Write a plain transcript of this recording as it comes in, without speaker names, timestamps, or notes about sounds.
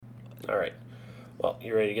All right. Well,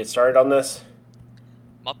 you ready to get started on this?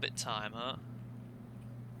 Muppet time, huh?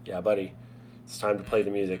 Yeah, buddy. It's time to play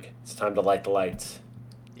the music. It's time to light the lights.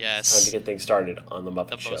 It's time to Yes. get things started on the The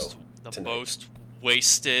Muppet Show most the tonight. most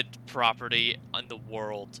wasted property in the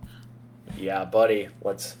world. Yeah, buddy.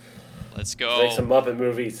 Let's Let's make go. some Muppet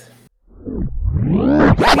movies.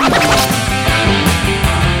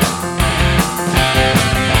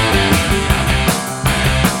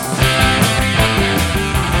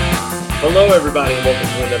 Hello, everybody, and welcome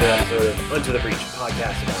to another episode of Unto the Breach, a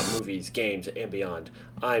podcast about movies, games, and beyond.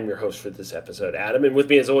 I'm your host for this episode, Adam, and with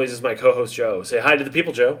me, as always, is my co-host, Joe. Say hi to the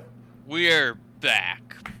people, Joe. We're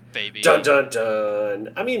back, baby. Dun, dun,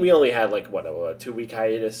 dun. I mean, we only had, like, what, a 2-week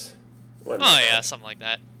hiatus? Oh yeah, something like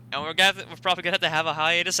that. And we're probably gonna have to have a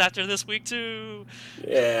hiatus after this week too.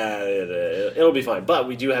 Yeah, it'll be fine. But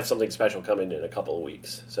we do have something special coming in a couple of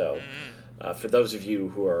weeks. So, for those of you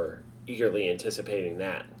who are eagerly anticipating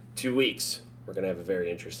that, 2 weeks, we're going to have a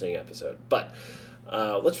very interesting episode. But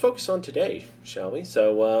let's focus on today, shall we?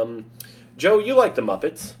 So, Joe, you like the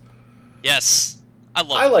Muppets. Yes, I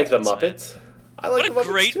love. I like the Man. Muppets. I like What the a Muppets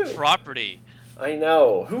great too. property. I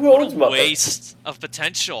know. Who What owns a Muppets? waste of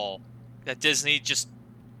potential that Disney just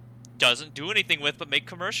doesn't do anything with but make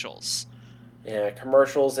commercials. Yeah,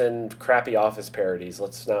 commercials and crappy Office parodies.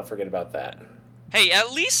 Let's not forget about that. Hey,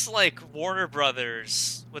 at least like Warner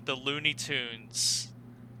Brothers with the Looney Tunes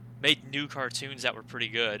made new cartoons that were pretty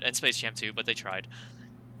good, and Space Jam 2, but they tried.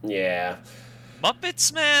 Yeah.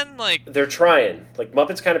 Muppets, man, like They're trying. Like,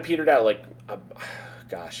 Muppets kind of petered out. Like,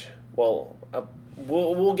 gosh. Well,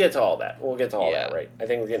 we'll get to all that. We'll get to all that, right? I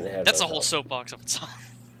think we're getting ahead that's of a whole ourselves. soapbox of its own.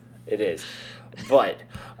 It is. But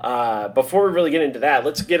before we really get into that,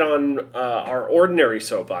 let's get on our ordinary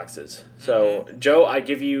soapboxes. So, Joe, I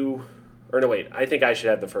give you... Or no, wait. I think I should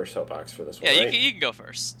have the first soapbox for this one, Yeah, right? you can go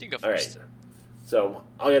first. You can go All first. right. So,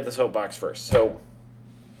 I'll get the soapbox first. So,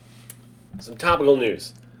 some topical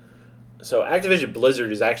news. So, Activision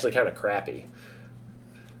Blizzard is actually kind of crappy.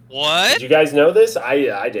 What? Did you guys know this?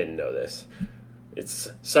 I didn't know this.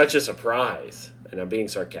 It's such a surprise, and I'm being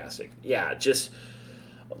sarcastic. Yeah, just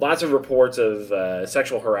lots of reports of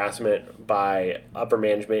sexual harassment by upper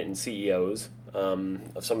management and CEOs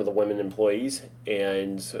of some of the women employees,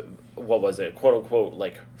 and what was it, quote unquote,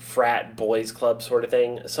 like frat boys club sort of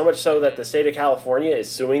thing. So much so that the state of California is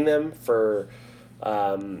suing them for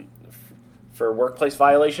workplace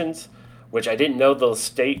violations. Which I didn't know the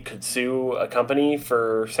state could sue a company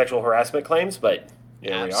for sexual harassment claims, but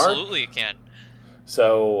here we are. Absolutely, you can.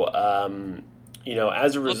 So,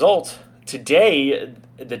 as a result, today,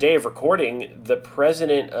 the day of recording, the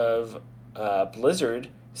president of Blizzard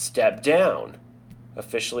stepped down,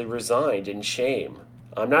 officially resigned in shame.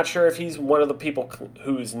 I'm not sure if he's one of the people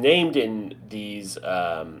who's named in these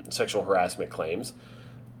sexual harassment claims,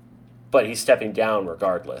 but he's stepping down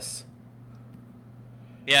regardless.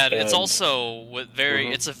 Yeah, it's And- also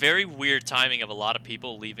Mhm. it's a very weird timing of a lot of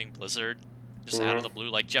people leaving Blizzard just out of the blue,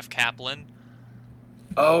 like Jeff Kaplan.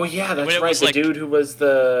 Oh yeah, that's When it right. was, The like, dude who was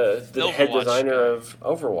the head Overwatch designer guy. of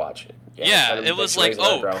Overwatch. Yeah, kind of it was makes like, me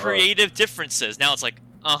raise an eyebrow, huh? creative differences. Now it's like,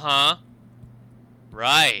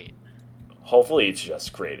 right. Hopefully, it's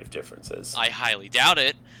just creative differences. I highly doubt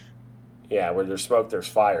it. Yeah, where there's smoke, there's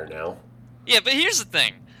fire now. Yeah, but here's the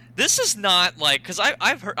thing. This is not like, because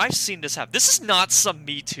I've seen this happen. This is not some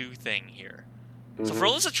Me Too thing here. So for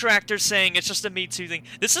all those detractors saying it's just a Me Too thing,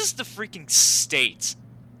 this is the freaking state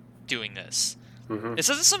doing this. Mhm. This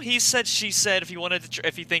isn't some he said, she said. If you wanted to,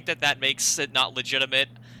 if you think that makes it not legitimate,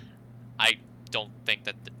 I don't think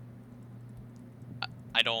that.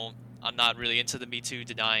 I'm not really into the Me Too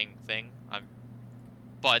denying thing.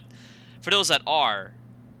 But for those that are,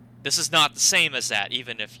 this is not the same as that.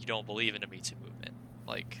 Even if you don't believe in the Me Too movement,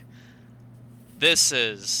 like this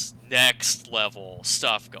is next level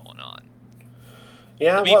stuff going on.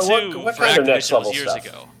 Yeah, The Me Too what for kind of next Activision level was years stuff?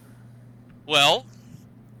 ago. Well,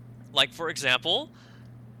 like for example,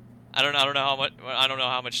 I don't know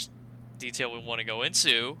how much detail we want to go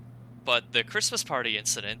into, but the Christmas party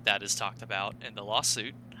incident that is talked about in the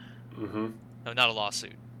lawsuit. Mm-hmm. No, not a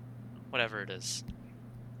lawsuit. Whatever it is.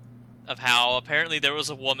 Of how apparently there was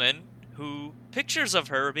a woman who pictures of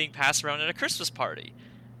her being passed around at a Christmas party,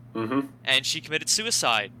 Mm-hmm. and she committed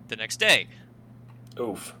suicide the next day.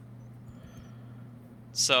 Oof.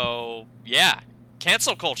 So yeah,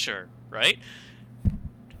 cancel culture, right?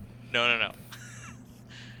 No.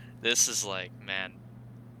 This is like, man,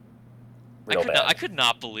 Real bad. I could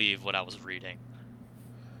not believe what I was reading.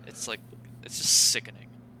 It's like, it's just sickening.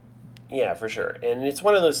 Yeah, for sure. And it's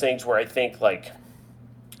one of those things where I think, like,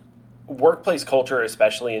 workplace culture,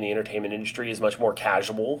 especially in the entertainment industry, is much more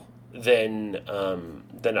casual than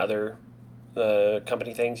other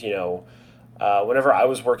company things. Whenever I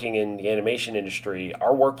was working in the animation industry,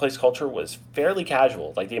 our workplace culture was fairly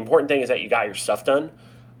casual. Like the important thing is that you got your stuff done,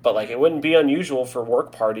 but like it wouldn't be unusual for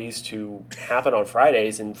work parties to happen on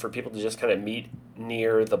Fridays and for people to just kind of meet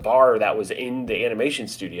near the bar that was in the animation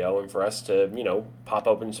studio and for us to, pop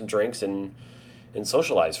open some drinks and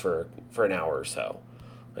socialize for an hour or so.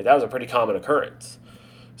 Like that was a pretty common occurrence.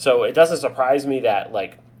 So it doesn't surprise me that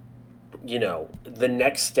like the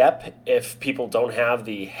next step, if people don't have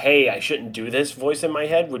the "hey, I shouldn't do this" voice in my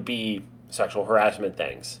head, would be sexual harassment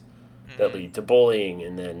things that lead to bullying,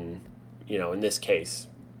 and then, in this case,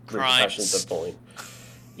 repercussions of bullying.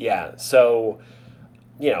 Yeah, so,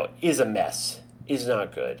 is a mess, is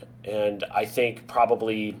not good. And I think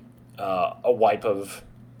probably a wipe of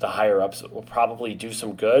the higher-ups will probably do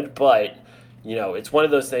some good, but, it's one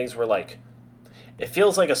of those things where, like, it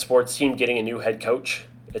feels like a sports team getting a new head coach.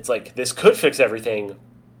 It's like, this could fix everything,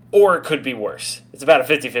 or it could be worse. It's about a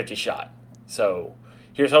 50-50 shot. So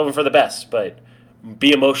here's hoping for the best, but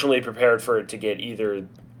be emotionally prepared for it to get either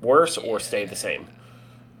worse or stay the same.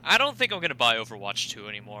 I don't think I'm going to buy Overwatch 2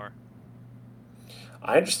 anymore.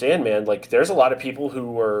 I understand, man. Like, there's a lot of people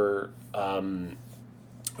who are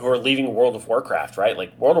leaving World of Warcraft, right?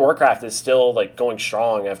 Like, World of Warcraft is still, like, going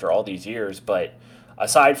strong after all these years, but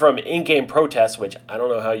aside from in-game protests, which I don't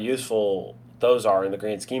know how useful those are in the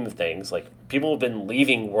grand scheme of things, like people have been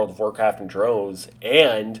leaving World of Warcraft in droves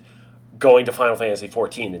and going to Final Fantasy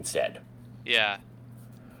XIV instead. Yeah.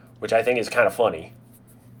 Which I think is kind of funny,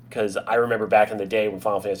 because I remember back in the day when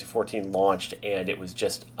Final Fantasy XIV launched and it was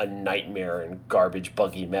just a nightmare and garbage,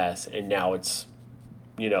 buggy mess, and now it's,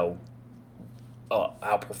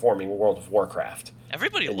 outperforming World of Warcraft.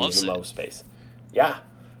 Everybody loves it. Space. Yeah.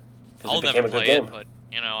 I'll never play it, but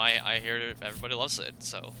I hear everybody loves it,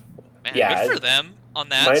 so. Man, yeah, good for them on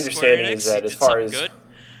that. My understanding is that as far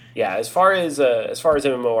as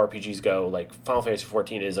MMORPGs go, like Final Fantasy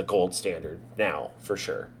XIV is a gold standard now for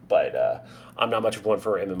sure. But I'm not much of one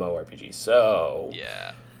for MMORPGs, so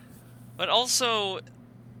yeah. But also,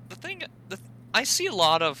 I see a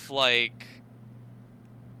lot of like,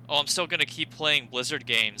 I'm still gonna keep playing Blizzard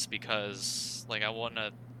games because like I want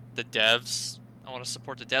to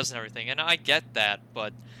support the devs and everything, and I get that,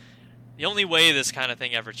 but the only way this kind of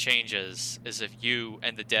thing ever changes is if you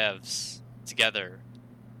and the devs together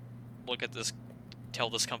look at this, tell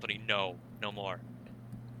this company no more.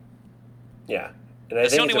 Yeah, and I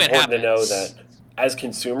think it's important to know that as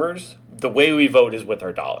consumers, the way we vote is with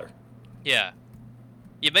our dollar. Yeah.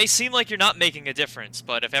 It may seem like you're not making a difference,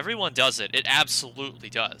 but if everyone does it, it absolutely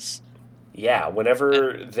does. Yeah,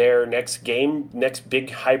 whenever their next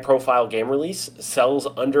big high-profile game release sells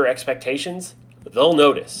under expectations, they'll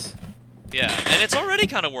notice. Yeah, and it's already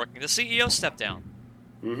kind of working. The CEO stepped down.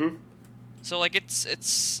 Mm-hmm. So, like,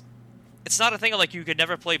 it's not a thing of, like, you could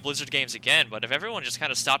never play Blizzard games again, but if everyone just kind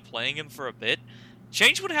of stopped playing them for a bit,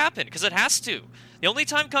 change would happen, because it has to. The only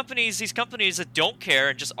time these companies that don't care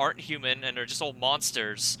and just aren't human and are just old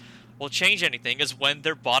monsters will change anything is when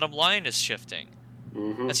their bottom line is shifting.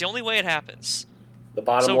 Mm-hmm. That's the only way it happens. The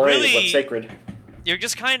bottom line is what's sacred. You're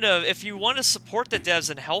just kind of, if you want to support the devs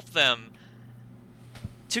and help them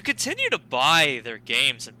to continue to buy their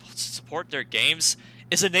games and support their games,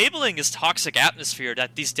 is enabling this toxic atmosphere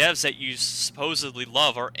that these devs that you supposedly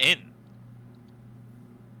love are in.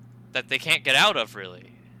 That they can't get out of,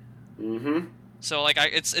 really. Mm-hmm. So, like,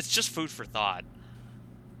 it's just food for thought.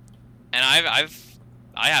 And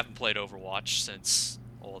I haven't played Overwatch since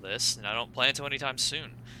all this, and I don't plan to anytime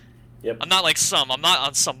soon. Yep. I'm not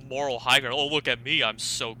on some moral high ground. Oh, look at me, I'm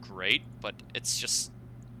so great. But it's just,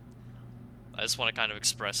 I just want to kind of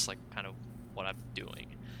express, like, kind of what I'm doing.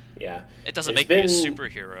 Yeah. It doesn't make me a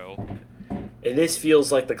superhero. And this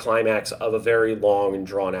feels like the climax of a very long and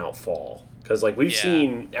drawn-out fall. Because, like, we've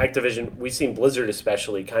seen Activision, we've seen Blizzard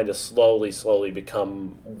especially kind of slowly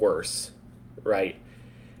become worse, right?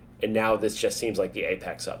 And now this just seems like the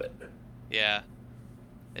apex of it. Yeah.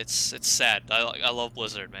 It's sad. I love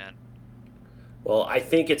Blizzard, man. Well, I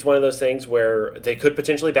think it's one of those things where they could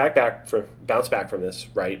potentially bounce back from this,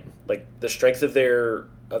 right? Like, the strength of their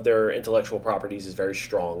intellectual properties is very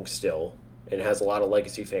strong still, and has a lot of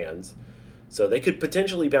legacy fans. So they could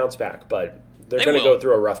potentially bounce back, but they're going to go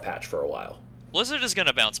through a rough patch for a while. Blizzard is going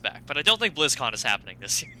to bounce back, but I don't think BlizzCon is happening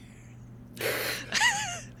this year.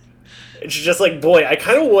 It's just like, boy, I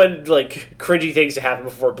kind of want, like, cringy things to happen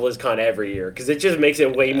before BlizzCon every year, because it just makes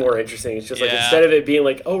it way more interesting. It's just like, instead of it being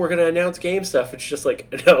like, oh, we're going to announce game stuff, it's just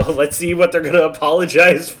like, no, let's see what they're going to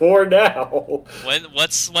apologize for now. When's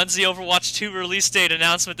the Overwatch 2 release date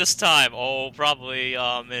announcement this time? Oh, probably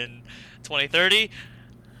in 2030?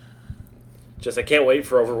 Just I can't wait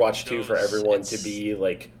for Overwatch 2 for Those- everyone to it's- be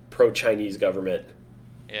like pro-Chinese government.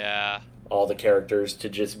 Yeah. All the characters to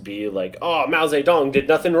just be like, oh, Mao Zedong did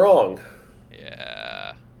nothing wrong.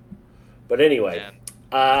 Yeah. But anyway, Man.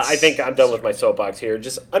 I think I'm done with my soapbox here.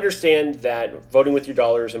 Just understand that voting with your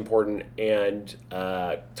dollar is important, and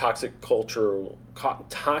toxic corporate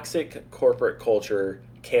culture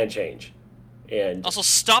can change. And Also,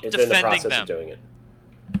 stop it's in the defending process them. of doing it.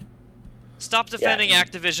 Stop defending Yeah.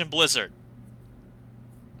 Activision Blizzard.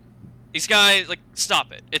 These guys, like,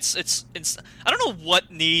 stop it. It's. I don't know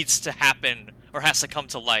what needs to happen or has to come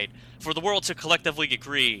to light for the world to collectively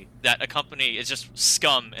agree that a company is just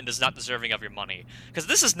scum and is not deserving of your money. Because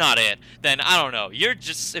this is not it. Then I don't know. You're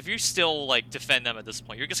just, if you still like defend them at this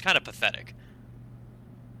point, you're just kind of pathetic.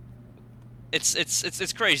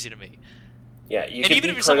 It's crazy to me. Yeah, you And can even be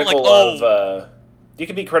if you're someone critical like, of you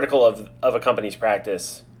can be critical of a company's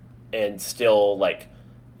practice and still like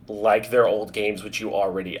their old games which you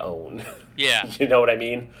already own. Yeah. You know what I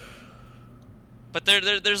mean? But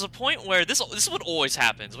there's a point where this is what always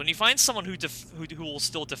happens when you find someone who will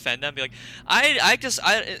still defend them. Be like,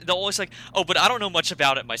 they'll always like, oh, but I don't know much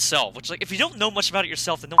about it myself. Which, like, if you don't know much about it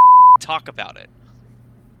yourself, then don't talk about it.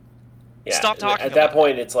 Yeah, Stop talking at that about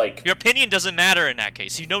point it's like Your opinion doesn't matter in that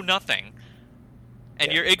case. You know nothing, and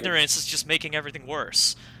Yeah. your ignorance is just making everything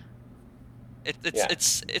worse. Yeah.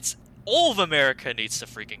 It's all of America needs to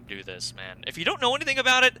freaking do this, man. If you don't know anything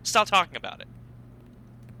about it, stop talking about it.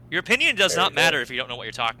 Your opinion does There not you go. matter if you don't know what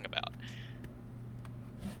you're talking about.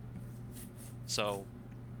 So,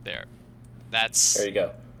 that's there you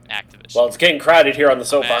go. Activision. Well, it's getting crowded here on the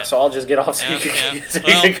soapbox, Man. so I'll just get off so Yeah, you can, yeah. so you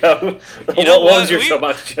Well, can go. you know what was what? your We-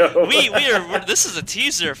 soapbox, Joe? we're this is a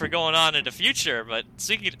teaser for going on in the future, but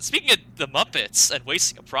speaking of the Muppets and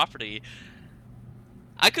wasting a property,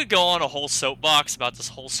 I could go on a whole soapbox about this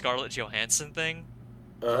whole Scarlett Johansson thing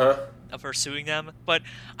Uh-huh. of her suing them, but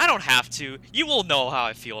I don't have to. You will know how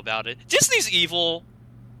I feel about it. Disney's evil.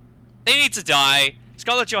 They need to die.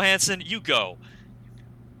 Scarlett Johansson, you go.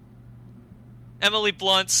 Emily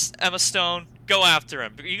Blunt, Emma Stone, go after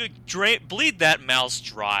him. You could bleed that mouse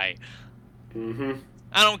dry. Mm-hmm.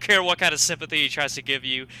 I don't care what kind of sympathy he tries to give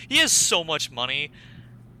you. He has so much money.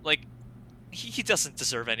 Like, he doesn't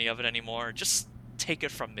deserve any of it anymore. Just take it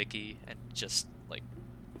from Mickey and just, like,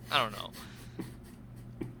 I don't know.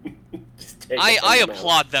 Just take it I from the mouth.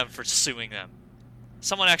 applaud them for suing them.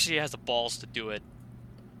 Someone actually has the balls to do it.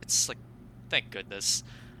 It's like, thank goodness.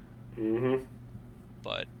 Mm-hmm.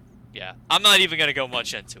 But, yeah. I'm not even going to go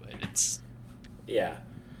much into it. It's... Yeah.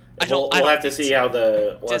 I don't- We'll I don't have to think see so. how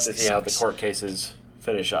the Disney sucks. court cases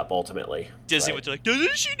finish up ultimately. Disney But- would be like,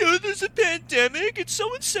 doesn't she know there's a pandemic? It's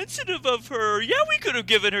so insensitive of her. Yeah, we could have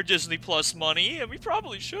given her Disney Plus money, and we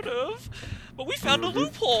probably should have. But we found Mhm. a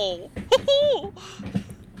loophole.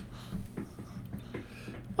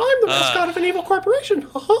 I'm the mascot of an evil corporation.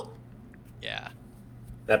 Yeah.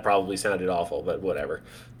 That probably sounded awful, but whatever.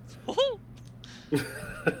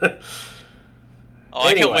 Oh, I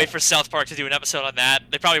can't Anyway. wait for South Park to do an episode on that.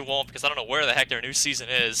 They probably won't because I don't know where the heck their new season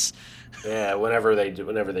is. Yeah, whenever they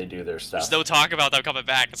do their stuff. There's no talk about them coming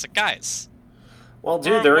back. It's like, guys, Well,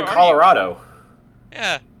 dude, Where- they're where in are you? Colorado.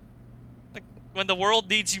 yeah. Like, when the world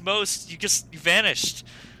needs you most, you vanished.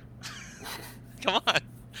 Come on.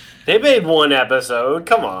 They made one episode.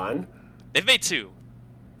 Come on. They've made two.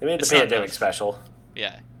 They made the It's not pandemic enough. special.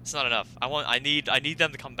 Yeah, it's not enough. I need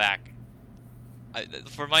them to come back.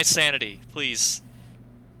 For my sanity, please.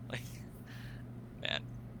 Like, man.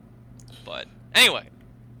 But anyway,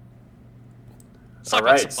 let's talk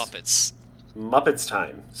about some Alright. Muppets. Muppets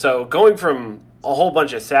time. So going from a whole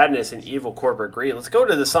bunch of sadness and evil corporate greed, let's go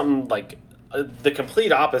to something like the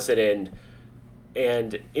complete opposite end,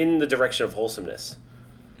 and in the direction of wholesomeness.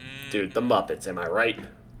 Dude, the Muppets. Am I right?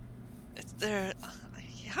 They're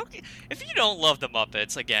if you don't love the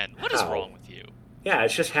Muppets, again, what is How? wrong with you? Yeah,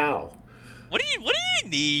 it's just how. What do you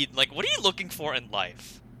need? Like, what are you looking for in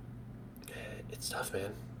life? It's tough,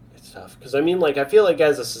 man. It's tough. Because, I mean, like, I feel like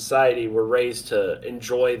as a society, we're raised to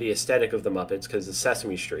enjoy the aesthetic of the Muppets because of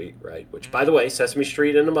Sesame Street, right? Which, by the way, Sesame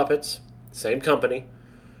Street and the Muppets, same company.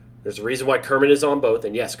 There's a reason why Kermit is on both,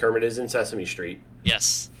 and yes, Kermit is in Sesame Street.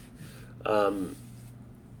 Yes.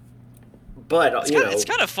 But, It's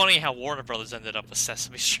kind of funny how Warner Brothers ended up with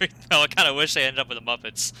Sesame Street. Though I kind of wish they ended up with the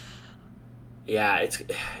Muppets. yeah, it's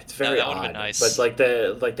very that would've odd. been nice. But,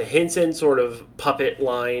 like the Henson sort of puppet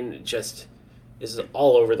line just is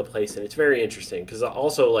all over the place, and it's very interesting. Because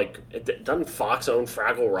also, like, doesn't Fox own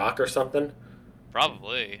Fraggle Rock or something?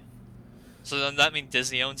 Probably. So then that means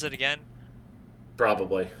Disney owns it again?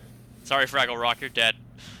 Probably. Sorry, Fraggle Rock, you're dead.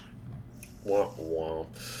 Wah, wah.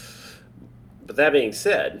 But that being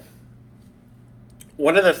said,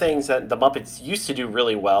 one of the things that the Muppets used to do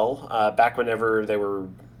really well, back whenever they were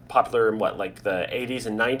popular in like the 80s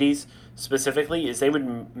and 90s specifically, is they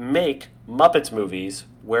would make Muppets movies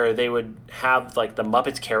where they would have like the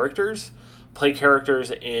Muppets characters play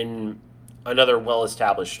characters in another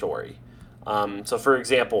well-established story. So, for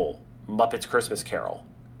example, Muppets Christmas Carol.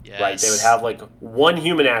 Yes. Right? They would have like one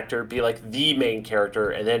human actor be like the main character,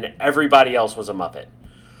 and then everybody else was a Muppet.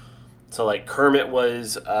 So, like Kermit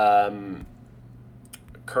was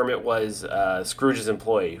Scrooge's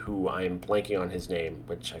employee, who I am blanking on his name,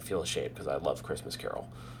 which I feel ashamed because I love Christmas Carol.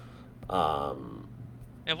 And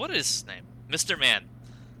what is his name? Mr. Man.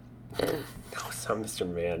 No, it's not Mr.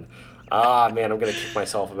 Man. Ah, man, I'm going to kick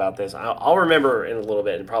myself about this. I'll remember in a little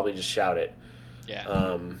bit and probably just shout it.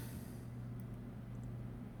 Yeah.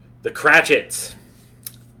 The Cratchits.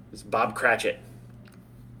 It's Bob Cratchit.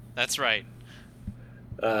 That's right.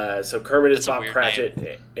 So Kermit is That's a Bob weird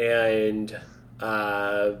Cratchit, and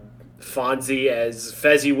Fonzie as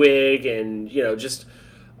Fezziwig, and just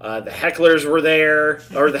the hecklers were there,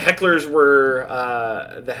 or the hecklers were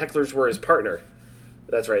his partner.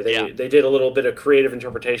 That's right. They did a little bit of creative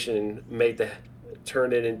interpretation and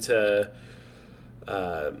turned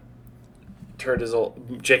his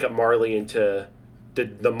old Jacob Marley into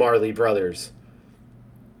the Marley brothers.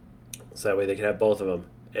 So that way they could have both of them.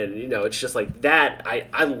 And, it's just like that.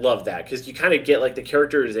 I love that because you kind of get like the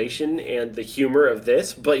characterization and the humor of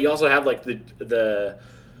this, but you also have like the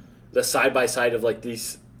side by side of like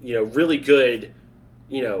these, really good,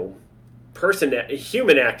 human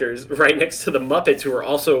actors right next to the Muppets who are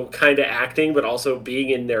also kind of acting, but also being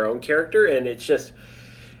in their own character. And it's just,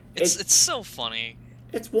 it's so funny.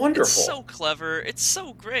 It's wonderful. It's so clever. It's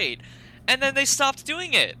so great. And then they stopped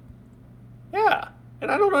doing it. Yeah. And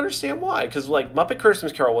I don't understand why, because like Muppet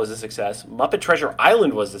Christmas Carol was a success, Muppet Treasure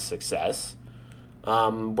Island was a success.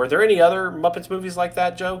 Were there any other Muppets movies like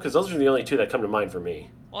that, Joe? Because those are the only two that come to mind for me.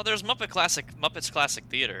 Well, there's Muppets Classic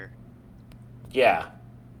Theater. Yeah.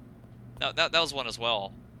 That was one as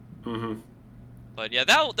well. Mm-hmm. But yeah,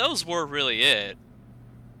 those were really it.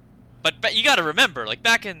 But you got to remember, like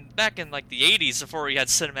back in like the 80s, before we had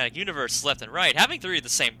cinematic universes left and right, having three of the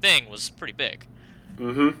same thing was pretty big.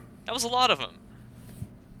 Mm-hmm. That was a lot of them.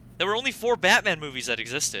 There were only 4 Batman movies that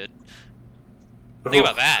existed. Think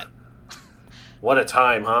about that. What a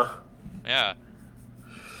time, huh? Yeah.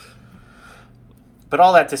 But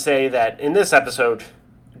all that to say that in this episode,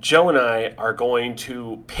 Joe and I are going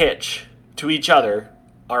to pitch to each other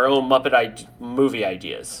our own Muppet movie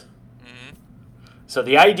ideas. Mm-hmm. So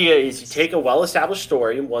the idea is you take a well-established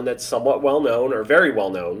story, one that's somewhat well-known or very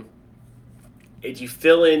well-known, and you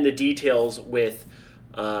fill in the details with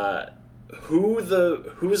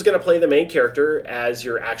who's going to play the main character as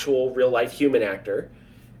your actual real-life human actor,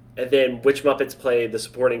 and then which Muppets play the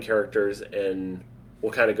supporting characters, and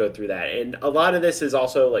we'll kind of go through that. And a lot of this is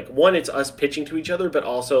also, like, one, it's us pitching to each other, but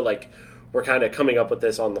also, like, we're kind of coming up with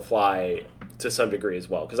this on the fly to some degree as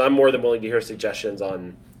well, because I'm more than willing to hear suggestions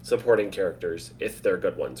on supporting characters if they're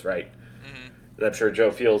good ones, right? Mm-hmm. And I'm sure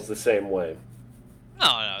Joe feels the same way.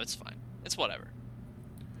 No, it's fine. It's whatever.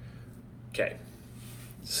 Okay.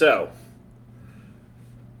 So,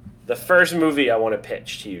 the first movie I want to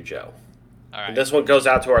pitch to you, Joe, All right. and this one goes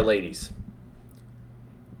out to our ladies,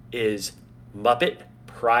 is Muppet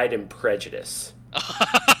Pride and Prejudice.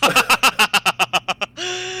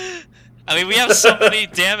 I mean, we have so many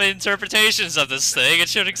damn interpretations of this thing, it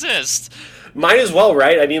should exist. Might as well,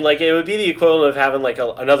 right? I mean, like, it would be the equivalent of having, like,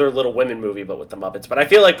 another Little Women movie, but with the Muppets. But I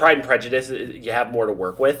feel like Pride and Prejudice, you have more to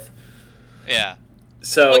work with. Yeah.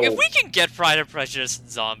 So, Look, if we can get Pride and Prejudice and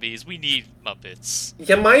zombies, we need Muppets.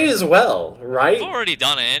 you might as well, right? We've already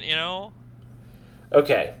done it, you know?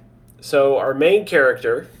 Okay. So, our main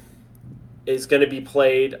character is going to be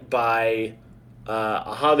played by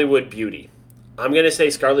a Hollywood beauty. I'm going to say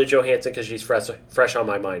Scarlett Johansson because she's fresh on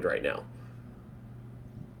my mind right now.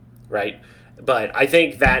 Right? But I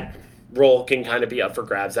think that role can kind of be up for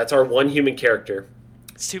grabs. That's our one human character.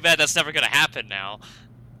 It's too bad that's never going to happen now.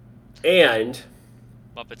 And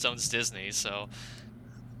Muppets owns Disney, so...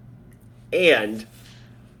 And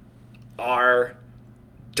our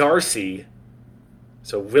Darcy,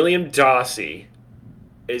 so William Darcy,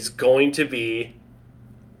 is going to be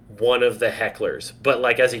one of the hecklers, but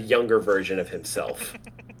like as a younger version of himself.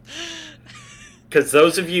 Because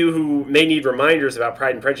those of you who may need reminders about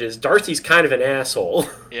Pride and Prejudice, Darcy's kind of an asshole.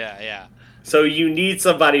 Yeah. So you need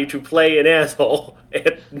somebody to play an asshole,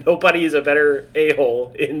 and nobody is a better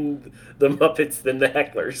a-hole in the Muppets than the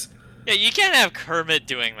hecklers. Yeah, you can't have Kermit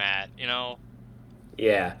doing that, you know?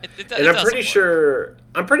 Yeah. And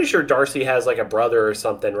I'm pretty sure Darcy has like a brother or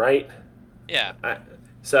something, right? Yeah.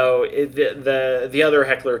 So the other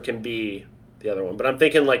heckler can be the other one, but I'm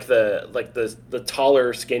thinking like the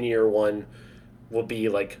taller, skinnier one will be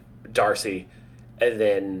like Darcy, and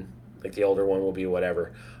then like the older one will be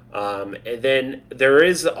whatever. And then there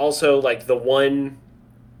is also like the one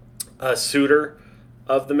suitor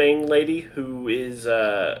of the main lady who is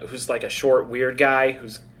who's like a short, weird guy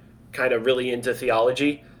who's kind of really into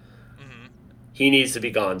theology. Mm-hmm. He needs to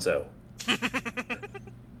be Gonzo.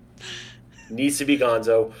 Needs to be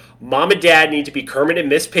Gonzo. Mom and Dad need to be Kermit and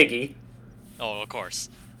Miss Piggy. Oh, of course.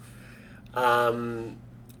 And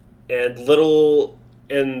little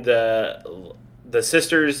and the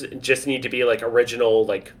sisters just need to be like original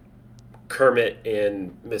like Kermit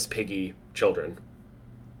and Miss Piggy children.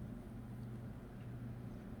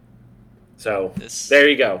 So there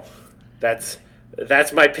you go. That's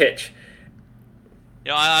my pitch.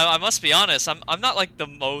 You know, I must be honest. I'm not like the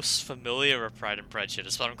most familiar with Pride and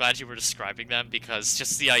Prejudice, but I'm glad you were describing them because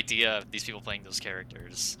just the idea of these people playing those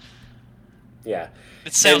characters. Yeah,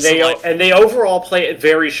 it sounds and they overall play it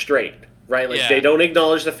very straight, right? Like they don't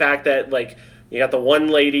acknowledge the fact that like you got the one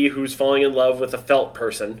lady who's falling in love with a felt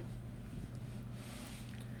person.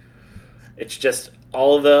 It's just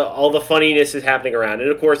all the funniness is happening around, and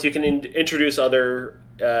of course you can introduce other.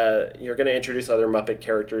 You're going to introduce other Muppet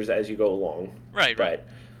characters as you go along, right? But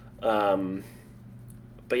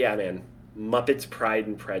yeah, man, Muppets Pride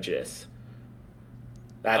and Prejudice.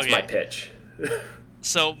 That's my pitch.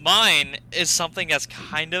 So mine is something that's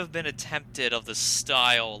kind of been attempted of the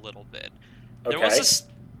style a little bit. Okay.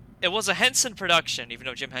 It was a Henson production, even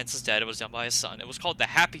though Jim Henson's dead. It was done by his son. It was called The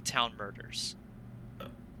Happy Town Murders.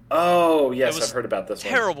 Oh, yes, I've heard about this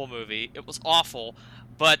one. Terrible movie. It was awful,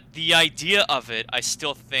 but the idea of it, I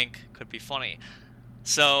still think, could be funny.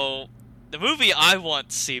 So, the movie I want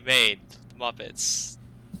to see made, The Muppets,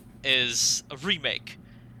 is a remake.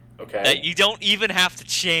 Okay. That you don't even have to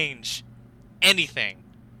change anything.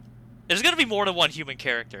 There's going to be more than one human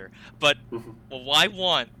character, but what I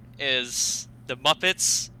want is The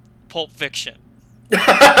Muppets Pulp Fiction.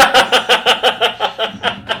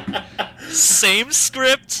 Same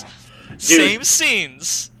script, same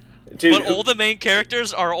scenes, but all the main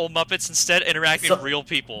characters are old Muppets instead interacting with real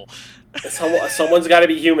people. Someone's got to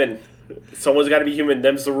be human. Someone's got to be human.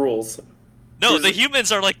 Them's the rules. No, the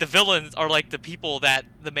humans are like the villains, are like the people that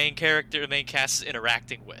the main cast is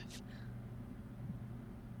interacting with.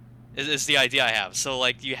 Is the idea I have. So,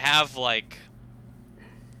 like, you have, like...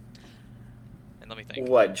 And let me think.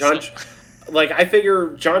 What? Like, I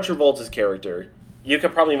figure John Travolta's character, you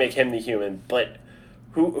could probably make him the human, but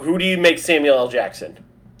who do you make Samuel L. Jackson?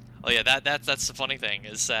 Oh, yeah, that's the funny thing,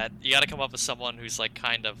 is that you gotta come up with someone who's, like,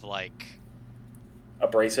 kind of, like...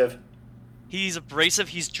 Abrasive? He's abrasive,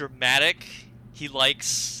 he's dramatic, he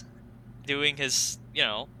likes doing his,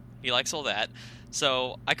 he likes all that.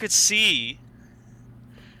 So, I could see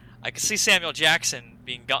Samuel Jackson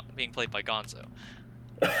being played by Gonzo.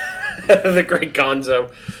 The great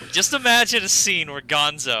Gonzo. Just imagine a scene where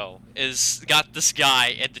Gonzo is got this guy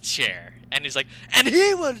in the chair, and he's like, and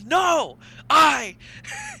he will know I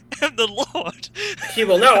am the Lord. He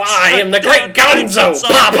will know I am the great Gonzo.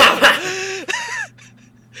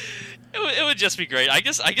 It would just be great. I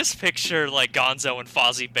guess picture like Gonzo and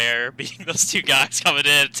Fozzie Bear being those two guys coming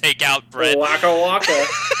in to take out Brett. Waka waka.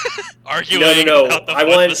 Arguing No. about the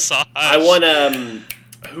massage. I want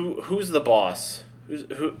who's the boss?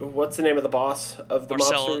 What's the name of the boss of the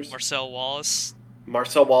mobsters? Marcel Wallace.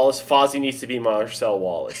 Marcel Wallace. Fozzie needs to be Marcel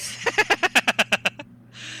Wallace.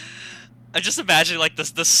 I just imagine like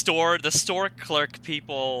the store clerk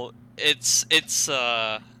people. It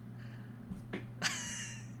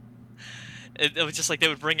was just like they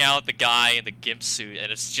would bring out the guy in the gimp suit, and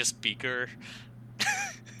it's just Beaker.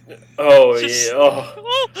 Oh yeah.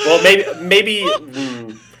 Oh. Well, maybe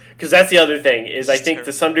because that's the other thing is I think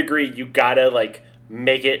to some degree you gotta like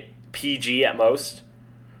make it PG at most.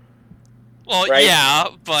 Well, right? Yeah,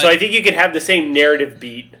 but so I think you could have the same narrative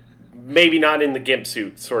beat, maybe not in the gimp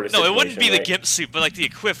suit sort of. No, situation, it wouldn't be right? the gimp suit, but like the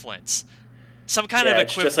equivalents, some kind of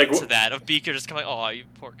equivalent to that of Beaker just coming. Oh, you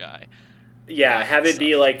poor guy. Yeah, have it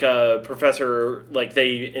be like a professor, like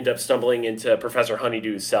they end up stumbling into Professor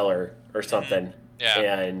Honeydew's cellar or something. Mm-hmm.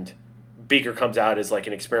 Yeah. And Beaker comes out as like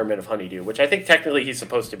an experiment of Honeydew, which I think technically he's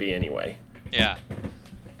supposed to be anyway. Yeah.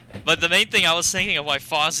 But the main thing I was thinking of why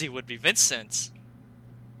Fozzie would be Vincent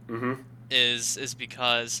is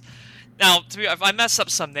because... Now, if I mess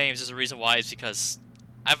up some names, there's a reason why. Is because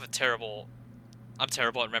I'm terrible at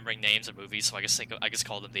remembering names of movies, so I just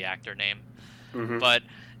call them the actor name. Mm-hmm. But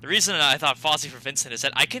the reason I thought Fozzie for Vincent is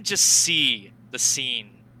that I can just see the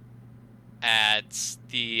scene at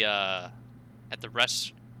the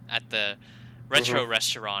retro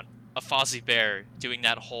restaurant, a Fozzie Bear doing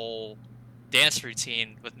that whole dance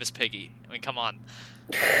routine with Miss Piggy. I mean, come on.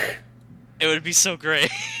 It would be so great.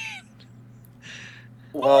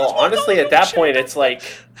 Well, honestly, at that point, it's like...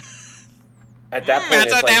 At that point, that's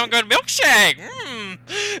it's a like... damn good milkshake! Mm.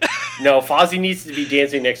 No, Fozzie needs to be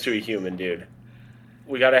dancing next to a human, dude.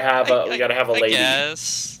 We gotta have a lady. I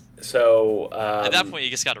guess. So, at that point, you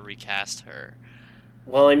just gotta recast her.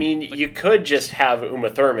 Well, I mean, you could just have Uma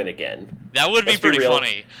Thurman again. That would be pretty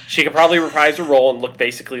funny. She could probably reprise her role and look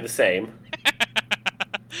basically the same.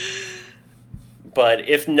 But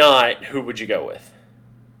if not, who would you go with?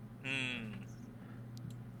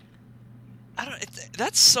 I don't.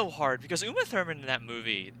 That's so hard because Uma Thurman in that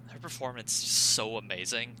movie, her performance is so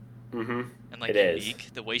amazing, and like unique.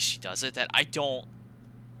 The way she does it, that I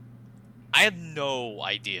have no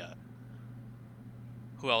idea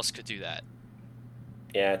who else could do that.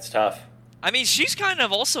 Yeah, it's tough. I mean, she's kind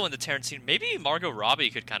of also in the Tarantino. Maybe Margot Robbie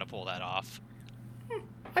could kind of pull that off.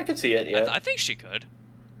 I could see it. Yeah, I think she could.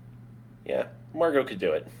 Yeah, Margot could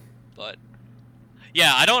do it. But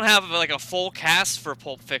yeah, I don't have like a full cast for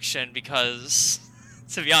Pulp Fiction because,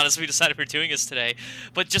 to be honest, we decided we're doing this today.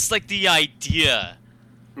 But just like the idea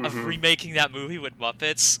of remaking that movie with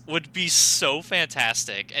Muppets would be so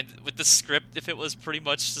fantastic, and with the script, if it was pretty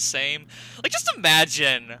much the same, like just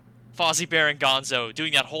imagine Fozzie Bear and Gonzo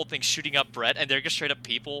doing that whole thing, shooting up Brett, and they're just straight up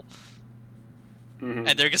people. And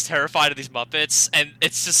they're just terrified of these Muppets, and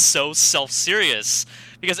it's just so self-serious.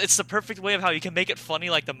 Because it's the perfect way of how you can make it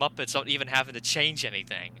funny like the Muppets without even having to change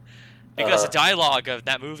anything. Because the dialogue of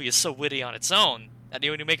that movie is so witty on its own, that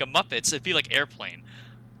when you make a Muppets, it'd be like Airplane.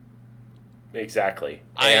 Exactly.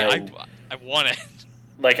 I want it.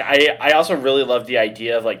 Like, I also really love the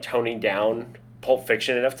idea of, like, toning down Pulp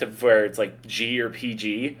Fiction enough to where it's, like, G or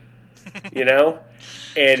PG, you know?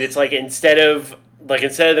 And it's, like, instead of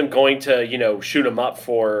them going to, you know, shoot them up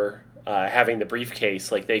for having the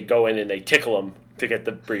briefcase, like, they go in and they tickle them to get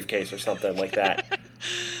the briefcase or something like that.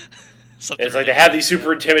 It's like they have these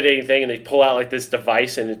super intimidating thing, and they pull out, like, this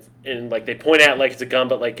device, and like, they point at it like it's a gun,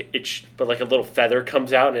 but, like, a little feather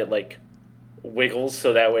comes out, and it, like, wiggles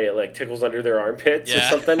so that way it, like, tickles under their armpits or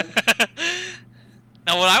something.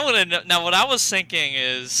 Now, what I want to know, what I was thinking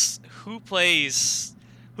is who plays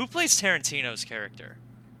Tarantino's character?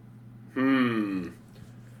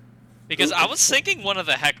 Because I was thinking one of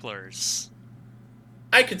the hecklers.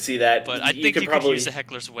 I could see that, but I think you could use the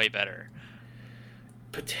hecklers way better.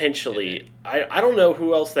 Potentially, I don't know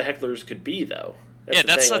who else the hecklers could be though.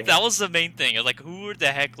 That was the main thing. Like, who would the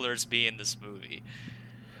hecklers be in this movie?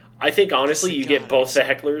 I think honestly, you get both the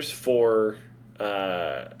hecklers for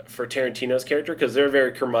Tarantino's character because they're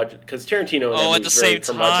very curmudgeon. Because Tarantino at the same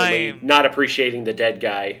time not appreciating the dead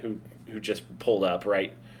guy who just pulled up,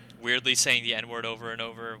 right? Weirdly saying the N-word over and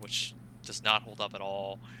over, which does not hold up at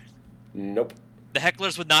all. Nope. The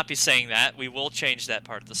hecklers would not be saying that. We will change that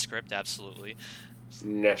part of the script, absolutely.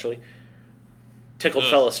 Naturally. Tickled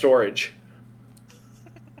fella storage.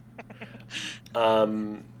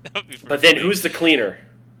 But then who's the cleaner?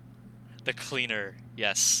 The cleaner,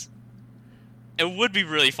 yes. It would be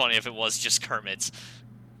really funny if it was just Kermit.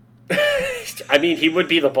 I mean, he would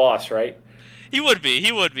be the boss, right? He would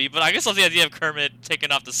be, but I guess I love the idea of Kermit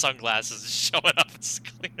taking off the sunglasses and showing up as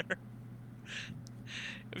cleaner.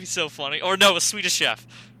 It'd be so funny. Or no, a Swedish Chef.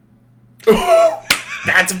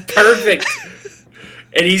 That's perfect!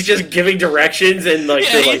 And he's just giving directions and like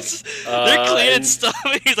they're cleaning stuff.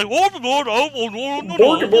 And he's like,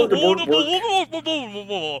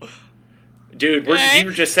 dude, you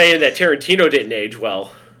were just saying that Tarantino didn't age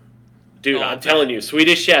well. Dude, I'm telling you,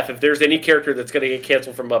 Swedish Chef, if there's any character that's going to get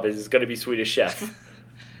canceled from Muppets, it's going to be Swedish Chef.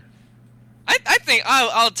 I think,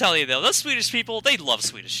 I'll tell you though, those Swedish people, they love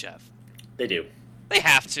Swedish Chef. They do. They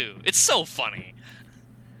have to. It's so funny.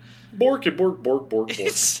 Bork and bork, bork, bork, bork.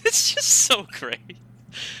 It's just so great.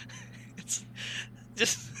 It's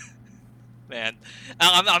just... Man.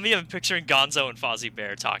 I'm even picturing Gonzo and Fozzie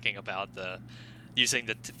Bear talking about using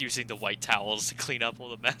the white towels to clean up all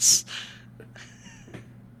the mess.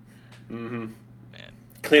 Man.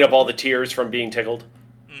 Clean up all the tears from being tickled.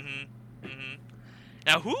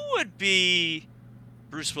 Now, who would be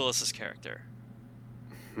Bruce Willis's character?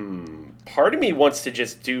 Part of me wants to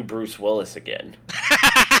just do Bruce Willis again.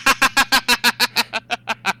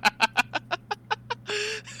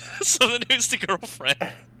 So then who's the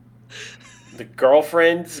girlfriend? The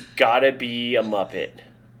girlfriend's gotta be a Muppet.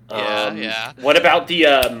 Yeah. What about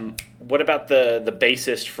the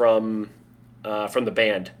bassist from the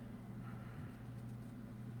band?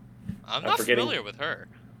 I'm not familiar with her.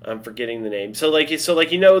 I'm forgetting the name. So you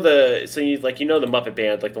know the Muppet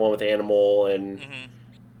Band, like the one with Animal and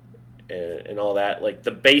and all that. Like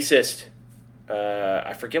the bassist,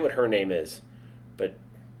 I forget what her name is, but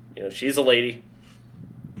she's a lady.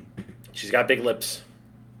 She's got big lips.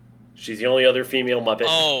 She's the only other female Muppet.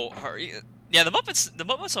 Oh, her. Yeah, the Muppets. The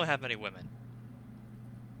Muppets don't have many women.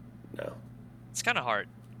 No. It's kind of hard.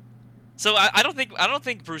 So I don't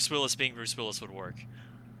think Bruce Willis being Bruce Willis would work.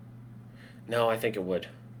 No, I think it would.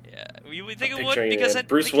 Yeah, you would think I'm it would picturing because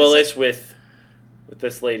Bruce Willis with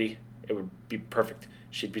this lady. It would be perfect.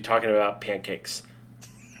 She'd be talking about pancakes.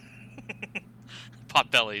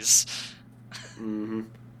 Pot bellies. Mm-hmm.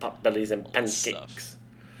 Pot bellies and pancakes. Stuff.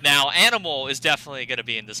 Now, Animal is definitely going to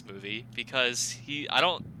be in this movie because I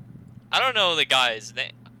don't know the guy's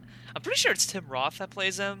name. I'm pretty sure it's Tim Roth that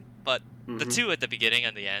plays him, but the two at the beginning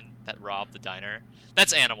and the end that rob the diner,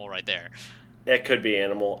 that's Animal right there. It could be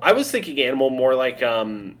Animal. I was thinking Animal more like,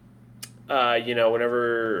 whenever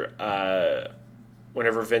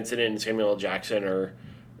Vincent and Samuel L. Jackson are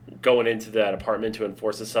going into that apartment to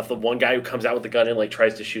enforce the stuff, the one guy who comes out with the gun and like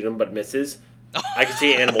tries to shoot him but misses. I could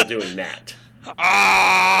see Animal doing that.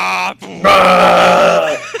 That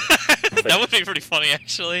would be pretty funny,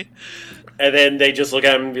 actually. And then they just look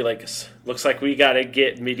at him and be like, "Looks like we gotta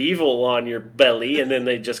get medieval on your belly," and then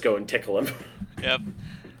they just go and tickle him. Yep.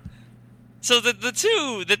 So the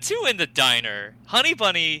two in the diner, Honey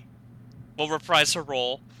Bunny will reprise her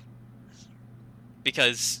role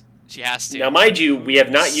because she has to. Now, mind you, we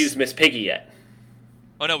have not used Miss Piggy yet.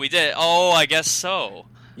 Oh no, we did. Oh, I guess so.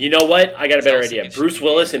 You know what? I got a better idea. Bruce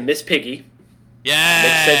Willis and Miss Piggy. Yeah.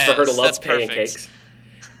 Makes sense for her to love pancakes. Perfect.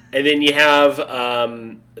 And then you have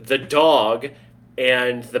the dog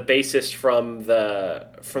and the bassist from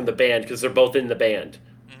the band, because they're both in the band.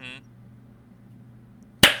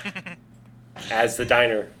 Mm-hmm. As the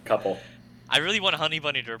diner couple. I really want Honey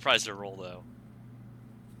Bunny to reprise their role, though.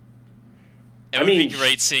 It would be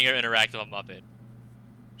great seeing her interact with a Muppet.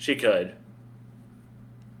 She could.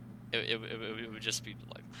 It would just be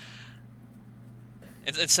like...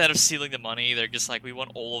 Instead of stealing the money, they're just like, we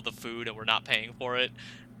want all of the food and we're not paying for it.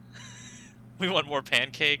 We want more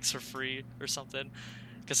pancakes for free or something.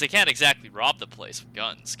 Because they can't exactly rob the place with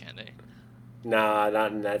guns, can they? Nah,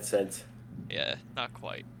 not in that sense. Yeah, not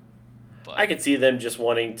quite. But I could see them just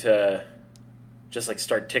wanting to just like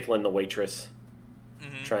start tickling the waitress.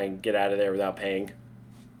 Mm-hmm. Try and get out of there without paying.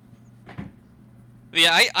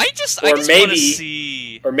 Yeah, I just want to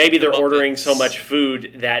see... Or maybe they're ordering so much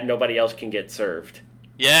food that nobody else can get served.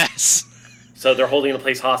 Yes. So they're holding the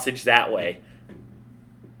place hostage that way.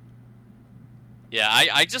 Yeah,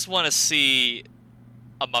 I just want to see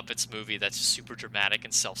a Muppets movie that's super dramatic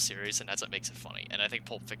and self-serious, and that's what makes it funny. And I think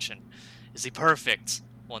Pulp Fiction is the perfect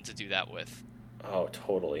one to do that with. Oh,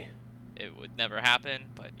 totally. It would never happen,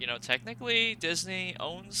 but, technically, Disney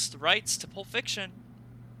owns the rights to Pulp Fiction.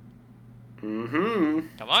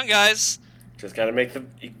 Mm-hmm. Come on, guys. Just gotta make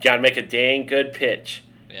a dang good pitch.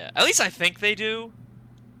 Yeah, at least I think they do.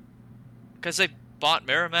 Because they bought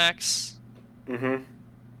Miramax. Mm-hmm.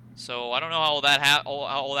 So I don't know how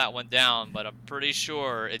all that went down, but I'm pretty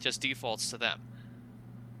sure it just defaults to them.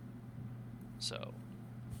 So,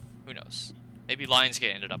 who knows? Maybe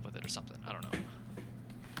Lionsgate ended up with it or something. I don't know.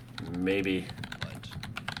 Maybe. But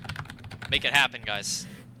make it happen, guys.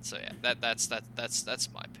 So yeah, that's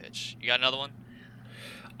my pitch. You got another one?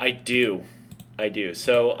 I do.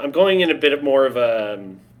 So I'm going in a bit more of a...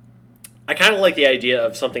 I kind of like the idea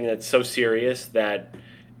of something that's so serious that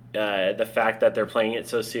the fact that they're playing it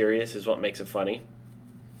so serious is what makes it funny.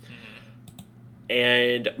 Mm-hmm.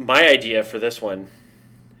 And my idea for this one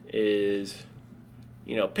is,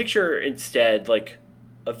 picture instead like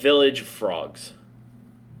a village of frogs.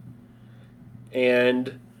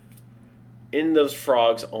 And in those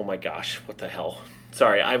frogs, oh my gosh, what the hell?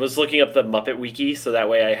 Sorry, I was looking up the Muppet Wiki, so that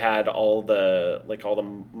way I had all the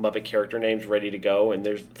Muppet character names ready to go, and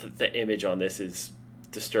there's the image on this is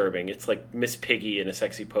disturbing. It's like Miss Piggy in a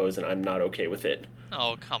sexy pose, and I'm not okay with it.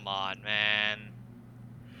 Oh, come on, man.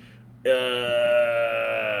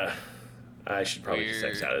 I should probably just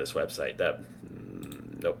X out of this website.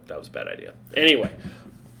 Nope, that was a bad idea. Anyway.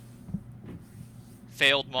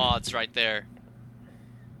 Failed mods right there.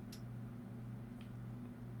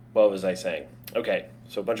 What was I saying? Okay,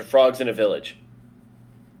 so a bunch of frogs in a village.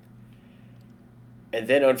 And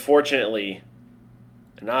then, unfortunately,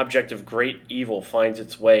 an object of great evil finds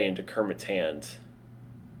its way into Kermit's hands.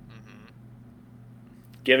 Mm-hmm.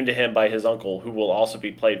 Given to him by his uncle, who will also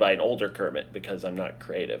be played by an older Kermit, because I'm not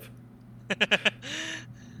creative.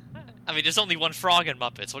 I mean, there's only one frog in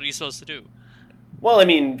Muppets. What are you supposed to do? Well, I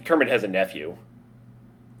mean, Kermit has a nephew.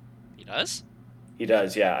 He does? He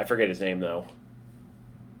does, yeah. I forget his name, though.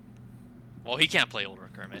 Well, he can't play older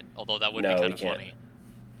Kermit, although that would be kind of funny.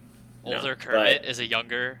 Older Kermit is a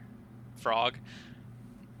younger frog.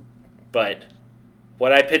 But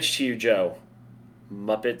what I pitched to you, Joe,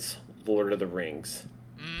 Muppets Lord of the Rings.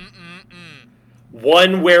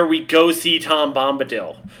 One where we go see Tom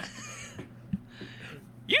Bombadil.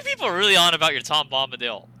 You people are really on about your Tom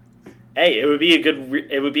Bombadil. Hey, it would be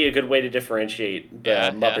a good way to differentiate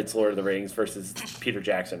the Muppets Lord of the Rings versus Peter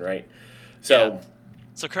Jackson, right? So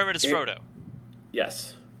Kermit is Frodo.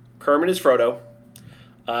 Yes. Kermit is Frodo.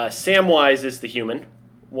 Samwise is the human.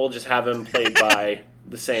 We'll just have him played by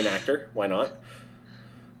the same actor. Why not?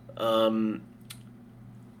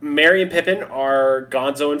 Merry and Pippin are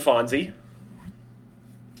Gonzo and Fonzie.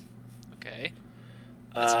 Okay.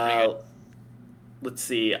 That's pretty good. Let's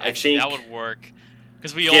see. Actually, I think that would work.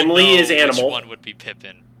 Because we Gimli all know is Animal. which one would be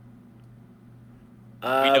Pippin.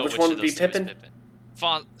 Which one would be Pippin?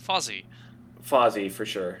 Fozzie. Fozzie, for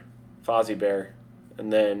sure. Fozzie Bear.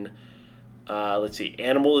 And then, let's see.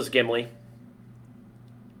 Animal is Gimli.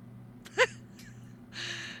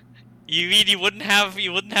 You mean you wouldn't have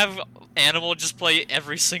Animal just play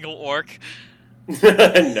every single orc?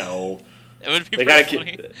 No. It would be pretty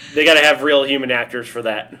funny. They gotta have real human actors for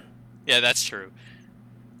that. Yeah, that's true.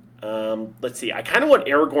 Let's see. I kind of want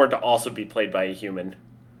Aragorn to also be played by a human.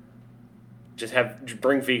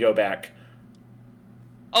 Bring Vigo back.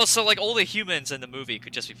 Oh, so like all the humans in the movie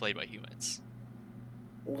could just be played by humans.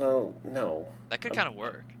 Well, no. That could kind of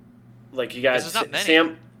work. Like you got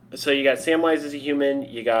Sam. So you got Samwise as a human.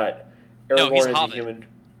 You got Aragorn as a human.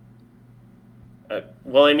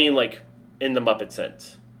 Well, I mean, like in the Muppet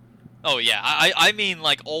sense. Oh yeah, I mean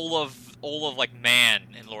like all of like man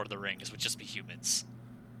in Lord of the Rings would just be humans,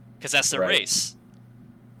 because that's their race.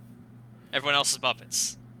 Everyone else is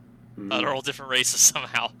Muppets. They're all different races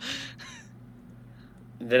somehow.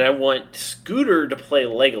 Then I want Scooter to play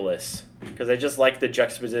Legolas, because I just like the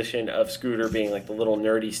juxtaposition of Scooter being like the little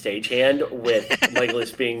nerdy stagehand with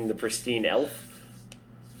Legolas being the pristine elf,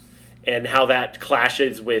 and how that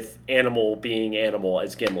clashes with Animal being Animal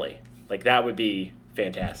as Gimli. Like that would be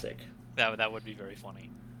fantastic. That would be very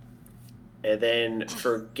funny. And then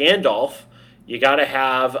for Gandalf, you got to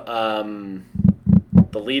have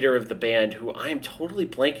the leader of the band, who I am totally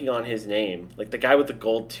blanking on his name, like the guy with the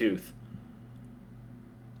gold tooth.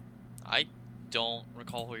 I don't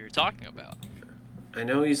recall who you're talking about. I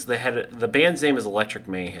know he's the head of, the band's name is Electric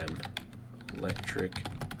Mayhem. Electric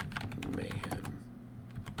Mayhem.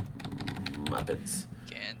 Muppets.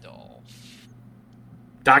 Gandalf.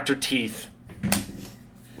 Dr. Teeth.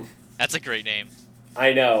 That's a great name.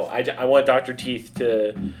 I know. I want Dr. Teeth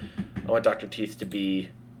to be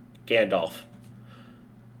Gandalf.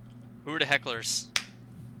 Who are the hecklers?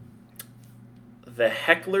 The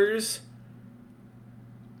hecklers?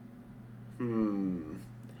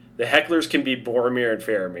 The hecklers can be Boromir and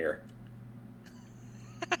Faramir.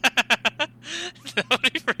 That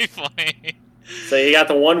would be pretty funny. So you got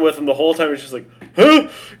the one with him the whole time. It's just like, huh?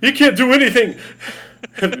 You can't do anything.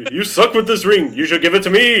 You suck with this ring. You should give it to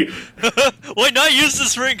me. Why not use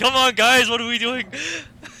this ring? Come on, guys. What are we doing?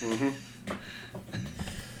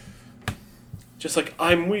 Just like,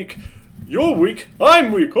 I'm weak. You're weak.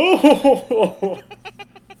 I'm weak. Oh.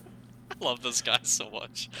 I love those guys so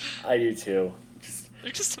much. I do too.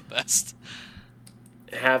 They're just the best.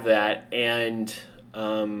 Have that, and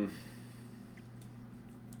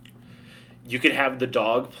you could have the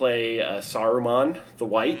dog play Saruman the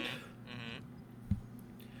White.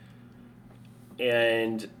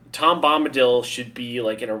 And Tom Bombadil should be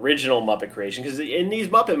like an original Muppet creation, because in these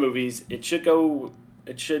Muppet movies, it should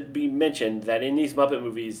be mentioned that in these Muppet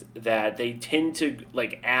movies that they tend to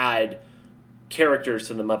like add characters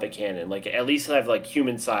to the Muppet canon, like at least have like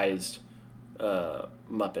human-sized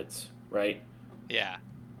Muppets, right? Yeah.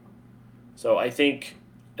 So I think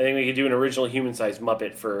we could do an original human-sized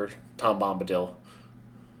Muppet for Tom Bombadil.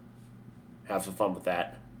 Have some fun with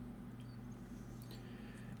that.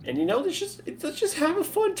 And let's just have a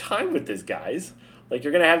fun time with this, guys. Like,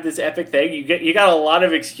 you're gonna have this epic thing. You got a lot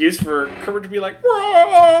of excuse for Kermit to be like,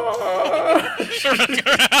 that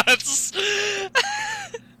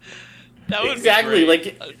would exactly be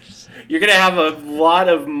great. Like you're gonna have a lot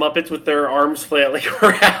of Muppets with their arms flailing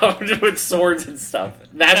around with swords and stuff.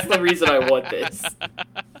 That's the reason I want this.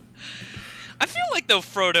 I feel like though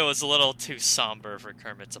Frodo is a little too somber for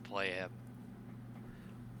Kermit to play him.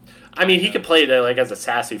 I mean, he could play it like as a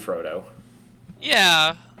sassy Frodo.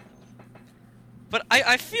 Yeah. But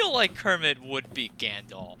I feel like Kermit would be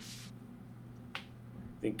Gandalf.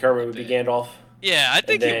 Think Kermit would be Gandalf? Yeah, I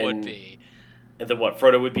think he would be. And then what,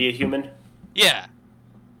 Frodo would be a human? Yeah.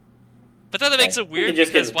 But then that makes it weird,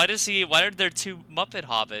 because why are there two Muppet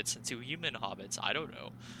hobbits and two human hobbits? I don't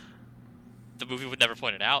know. the movie would never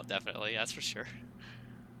point it out. Definitely, that's for sure.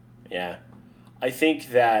 Yeah. I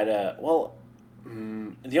think that,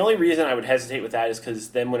 the only reason I would hesitate with that is because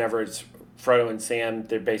then whenever it's Frodo and Sam,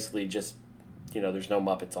 they're basically just, there's no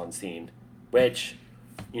Muppets on scene. Which,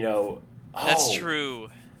 That's true.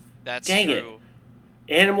 That's dang true.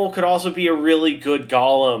 It. Animal could also be a really good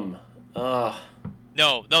Gollum. No,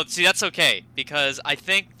 see, that's okay, because I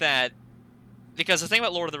think that... Because the thing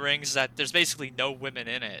about Lord of the Rings is that there's basically no women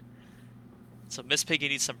in it. So Miss Piggy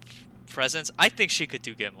needs some presence. I think she could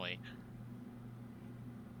do Gimli.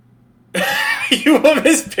 You want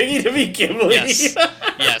Miss Piggy to be Gimli? Yes.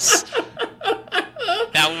 Yes.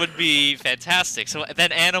 That would be fantastic. So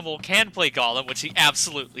then Animal can play Gollum, which he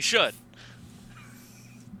absolutely should.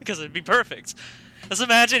 Because it'd be perfect. Just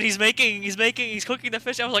imagine he's cooking the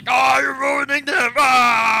fish. I was like, "Oh, you're ruining them!"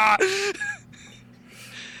 Ah!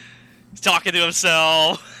 He's talking to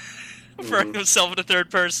himself, referring to himself in the third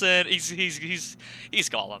person. He's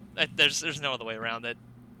Gollum. There's no other way around it.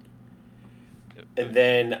 And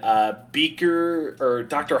then Beaker or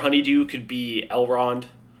Dr. Honeydew could be Elrond.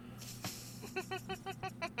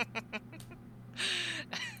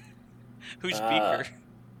 Who's Beaker?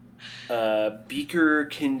 Beaker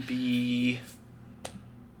can be...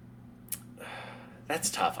 That's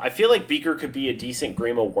tough. I feel like Beaker could be a decent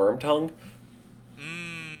Grima Wormtongue.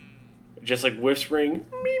 Just like whispering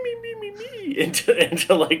me me me me me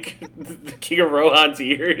into like the King of Rohan's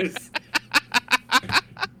ears.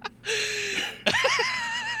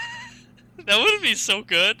 That would be so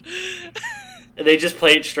good. And they just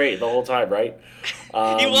play it straight the whole time, right?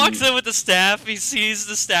 He walks in with the staff. He sees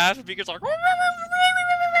the staff, and Beaker's like,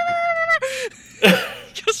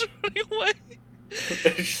 just running away.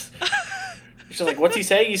 She's like, "What's he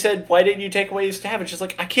saying?" He said, "Why didn't you take away his staff?" And she's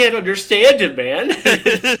like, "I can't understand him, man."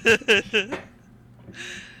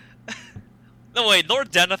 No, wait,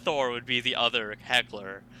 Lord Denethor would be the other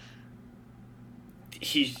heckler. I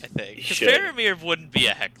think. Because Faramir wouldn't be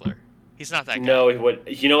a heckler. He's not that guy. No, he would.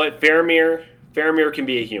 You know what? Faramir can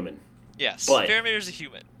be a human. Yes, but Faramir's a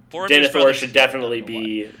human. Denethor should definitely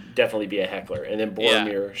be a heckler, and then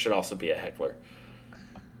Boromir should also be a heckler.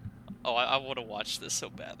 Oh, I want to watch this so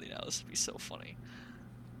badly now. This would be so funny.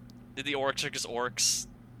 The orcs are just orcs.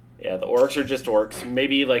 Yeah, the orcs are just orcs.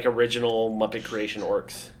 Maybe like original Muppet Creation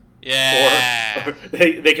orcs. Yeah. Or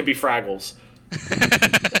they could be Fraggles.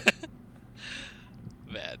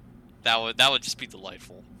 Man, that would just be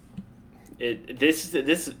delightful. That's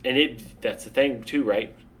the thing too,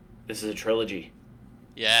 right? This is a trilogy.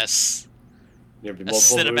 Yes. There'd be a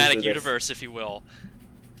multiple cinematic universe, if you will.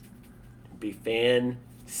 It'd be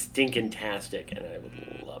fan-stinkin-tastic, and I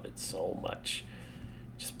would love it so much.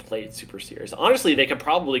 Just play it super serious. Honestly, they could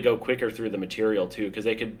probably go quicker through the material, too, because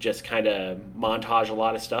they could just kind of montage a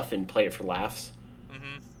lot of stuff and play it for laughs.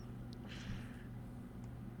 Mm-hmm.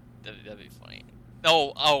 That'd be funny.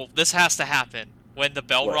 Oh, this has to happen. When the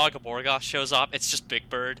Balrog of Morgoth shows up, it's just Big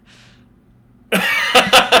Bird.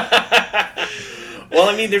 Well,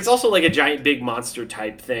 I mean, there's also like a giant big monster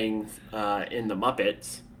type thing in the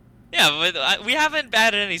Muppets. Yeah, but we haven't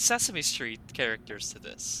added any Sesame Street characters to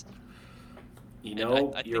this.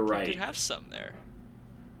 You're I think right. We could have some there.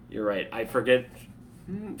 You're right. I forget.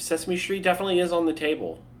 Sesame Street definitely is on the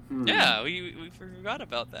table. Yeah, we forgot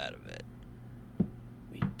about that a bit.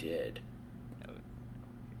 We did.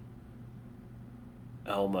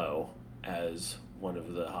 Elmo as one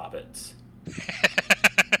of the hobbits.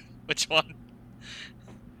 Which one?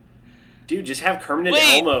 Dude, just have Kermit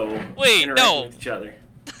and Elmo interact with each other.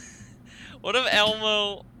 What if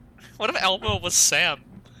Elmo was Sam?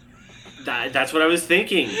 That's what I was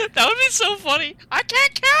thinking. That would be so funny. I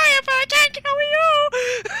can't kill you, but I can't kill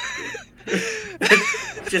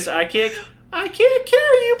you. Just I can't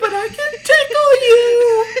kill you, but I can tickle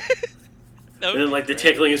you. And then like the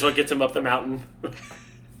tickling is what gets him up the mountain.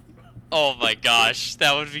 Oh my gosh,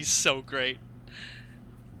 that would be so great.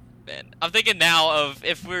 Man, I'm thinking now of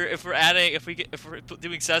if we're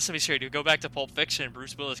doing Sesame Street, we go back to Pulp Fiction.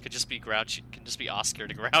 Bruce Willis could just be Oscar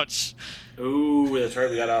the Grouch. Ooh, that's right.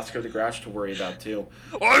 We got Oscar the Grouch to worry about too.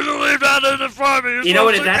 Why did you leave that in the farm? You know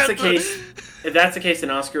what? If that's the case,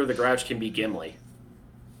 then Oscar the Grouch can be Gimli.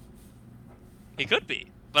 He could be,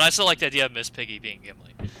 but I still like the idea of Miss Piggy being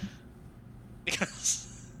Gimli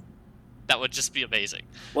because that would just be amazing.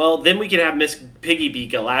 Well, then we could have Miss Piggy be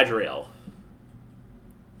Galadriel.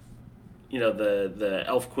 You know, the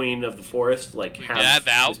elf queen of the forest, like have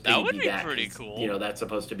that would be pretty cool. You know, that's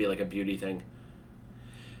supposed to be like a beauty thing.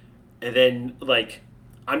 And then like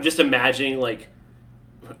I'm just imagining like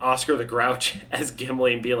Oscar the Grouch as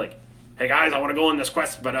Gimli and being like, "Hey guys, I want to go on this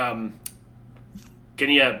quest, but can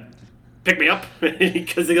you pick me up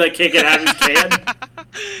because he like can't get out of his can.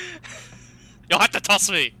 You'll have to toss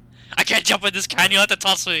me. I can't jump in this can. You'll have to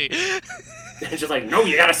toss me. It's just like, no,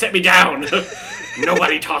 you gotta set me down.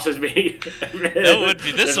 Nobody tosses me. That would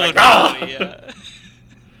be this one. Like, Yeah.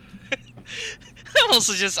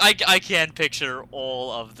 Also, just I can picture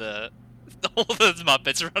all of the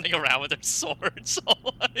Muppets running around with their swords,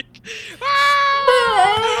 all like.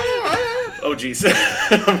 Oh jeez,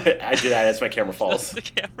 I did that as my camera falls. The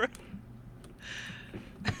camera.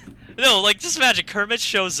 No, like just imagine Kermit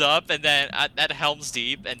shows up and then at Helm's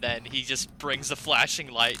Deep, and then he just brings the flashing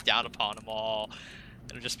light down upon them all.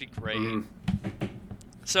 It'll just be great.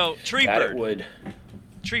 So Treebeard. Would.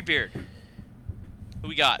 Treebeard. Who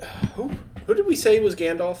we got? Who did we say was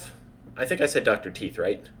Gandalf? I think I said Dr. Teeth,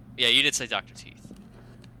 right? Yeah, you did say Dr. Teeth.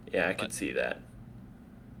 Yeah, I could see that.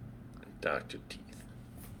 Dr. Teeth.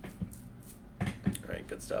 Alright,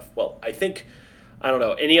 good stuff. Well, I don't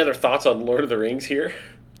know, any other thoughts on Lord of the Rings here?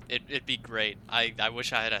 It'd be great. I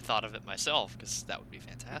wish I had thought of it myself, because that would be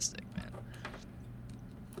fantastic, man.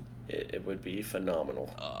 It would be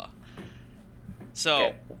phenomenal. So,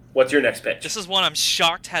 okay. What's your next pitch? This is one I'm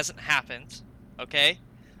shocked hasn't happened, okay?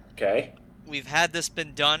 Okay. We've had this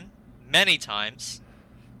been done many times,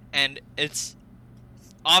 and it's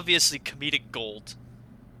obviously comedic gold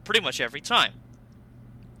pretty much every time.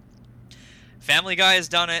 Family Guy has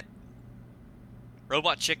done it.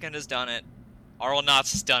 Robot Chicken has done it.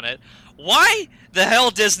 Arlenauts has done it. Why the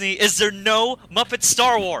hell, Disney, is there no Muppet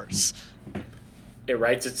Star Wars? It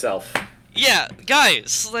writes itself. Yeah,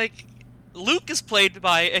 guys, like, Luke is played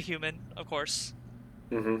by a human, of course.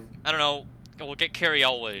 Mm-hmm. I don't know. We'll get Carrie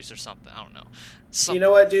Elways or something. I don't know. You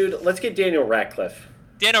know what, dude? Let's get Daniel Radcliffe.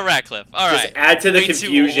 Daniel Radcliffe. All right. Just add to the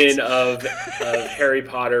confusion of Harry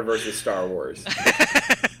Potter versus Star Wars.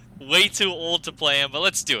 Way too old to play him, but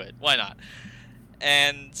let's do it. Why not?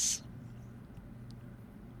 And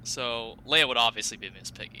so Leia would obviously be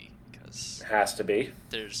Miss Piggy, because has to be.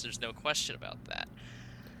 There's no question about that.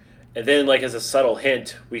 And then, like, as a subtle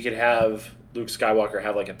hint, we could have Luke Skywalker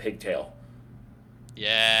have like a pigtail.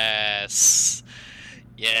 Yes.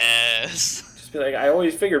 Yes. Just be like, I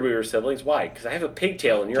always figured we were siblings. Why? Because I have a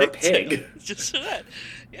pigtail and you're a pig. Just that.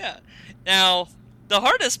 Yeah. Now, the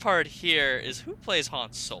hardest part here is who plays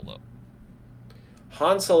Han Solo.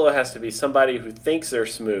 Han Solo has to be somebody who thinks they're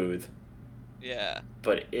smooth. Yeah.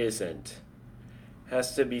 But isn't.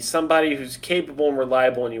 Has to be somebody who's capable and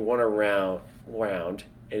reliable and you want around.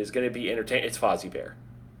 It is going to be entertaining. It's Fozzie Bear.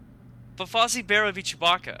 But Fozzie Bear would be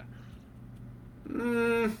Chewbacca.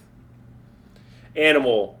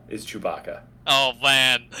 Animal is Chewbacca. Oh,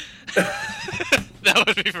 man. That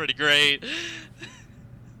would be pretty great.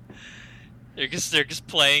 They're just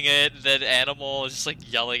playing it, and then Animal is just like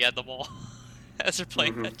yelling at them all as they're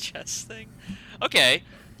playing that chess thing. Okay.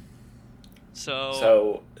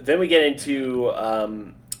 So then we get into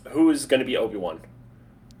who's going to be Obi-Wan.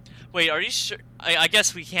 Wait, are you sure? I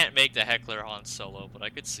guess we can't make the heckler Han Solo, but I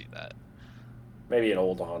could see that. Maybe an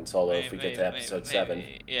old Han Solo if we get to episode 7.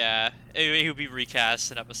 Yeah, he would be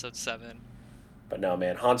recast in episode 7. But no,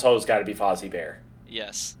 man, Han Solo's got to be Fozzie Bear.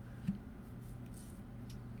 Yes.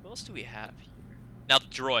 What else do we have here? Now the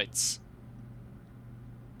droids.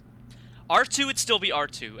 R2 would still be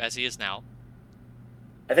R2, as he is now.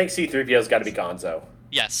 I think C-3PO's got to be Gonzo.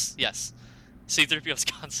 Yes. C-3PO's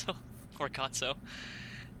Gonzo. Or Gonzo.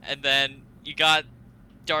 And then you got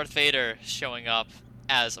Darth Vader showing up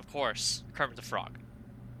as, of course, Kermit the Frog.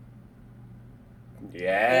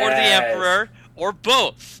 Yeah. Or the Emperor, or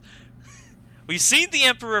both. We've seen the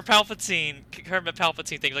Emperor Palpatine, Kermit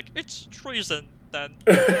Palpatine thing, like, it's treason, then.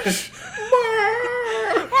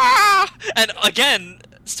 And again,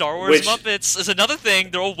 Star Wars Muppets is another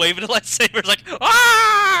thing. They're all waving the lightsabers like,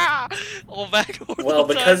 ah! All back over well,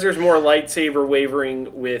 the because time. there's more lightsaber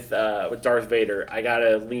wavering with Darth Vader, I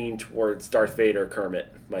gotta lean towards Darth Vader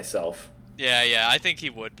Kermit myself. Yeah, I think he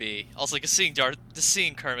would be. Also, like, seeing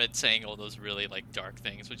Kermit saying all those really, like, dark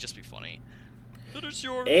things would just be funny. That is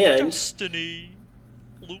your destiny,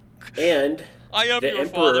 Luke. And I am your Emperor.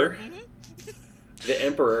 Father. The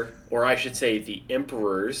Emperor, or I should say the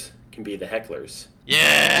Emperors, can be the hecklers.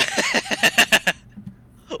 Yeah!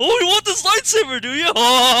 Oh, you want this lightsaber, do you?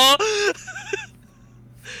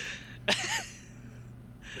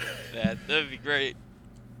 That'd be great.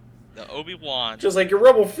 The Obi-Wan. Just like your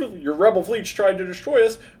rebel fleets tried to destroy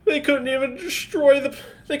us, they couldn't even destroy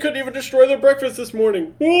their breakfast this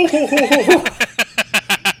morning. Who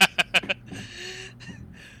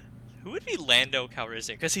would be Lando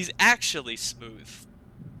Calrissian? Because he's actually smooth.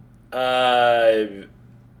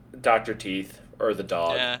 Dr. Teeth or the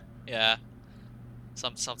dog. Yeah.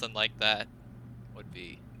 Something like that would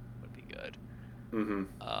be good. Mm-hmm.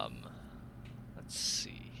 Let's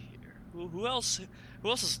see here. Who else? Who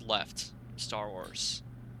else is left? Star Wars.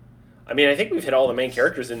 I mean, I think we've hit all the main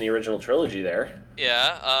characters in the original trilogy there.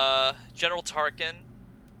 Yeah. General Tarkin.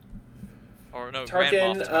 Or no, Grand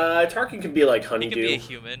Tarkin. Moff Tarkin. Tarkin could be like He Honeydew, could be a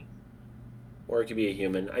human. or it could be a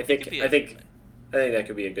human. I He think. could be I a think. human. I think that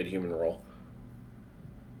could be a good human role.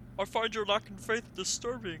 I find your lack of faith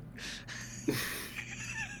disturbing.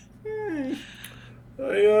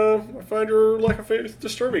 I find your lack of faith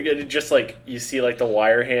disturbing. And it just like you see like the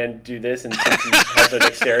wire hand do this, and since he has no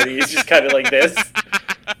dexterity, he's just kind of like this.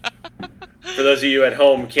 For those of you at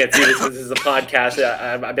home who can't see this, this is a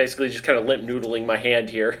podcast. I'm basically just kind of limp noodling my hand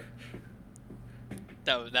here.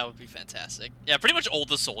 That would be fantastic. Yeah, pretty much all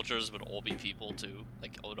the soldiers would all be people too.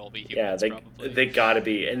 Like, would all be Yeah, humans. Probably. they gotta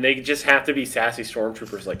be, and they just have to be sassy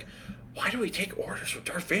stormtroopers. Like, why do we take orders from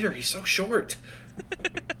Darth Vader? He's so short.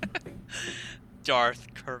 Darth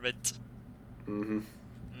Kermit. Mm-hmm.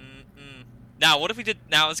 Mm-mm. Now, what if we did?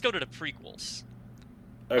 Now, let's go to the prequels.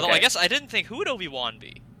 Okay. Although I guess I didn't think, who would Obi-Wan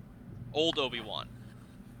be? Old Obi-Wan.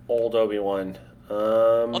 Old Obi-Wan.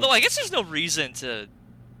 Although I guess there's no reason to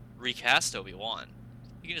recast Obi-Wan.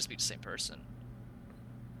 You can just be the same person.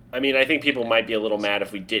 I mean, I think people might be a little mad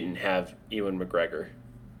if we didn't have Ewan McGregor.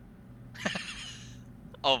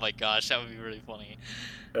 Oh my gosh, that would be really funny.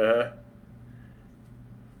 Uh-huh.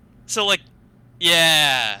 So, like,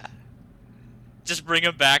 yeah. Just bring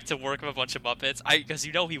him back to work with a bunch of Muppets. Because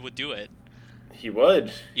you know he would do it. He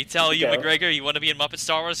would. You tell Yeah. Ewan McGregor you want to be in Muppet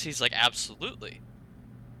Star Wars, he's like, absolutely.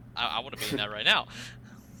 I want to be in that right now.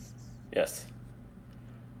 Yes.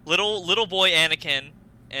 Little boy Anakin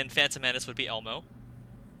and Phantom Menace would be Elmo.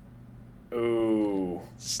 Ooh.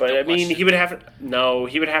 Just But no I mean, question. he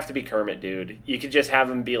would have to be Kermit, dude. You could just have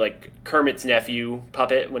him be like Kermit's nephew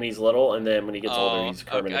puppet when he's little, and then when he gets older, he's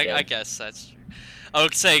Kermit okay, again. I guess that's true. I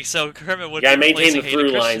would say, so Kermit would Yeah, be maintain the replacing through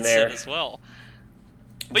Hayden line Christensen there. as well.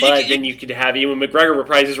 But you then you could have Ewan McGregor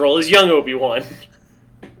reprise his role as young Obi-Wan.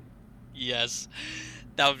 Yes.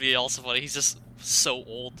 That would be also funny. He's just so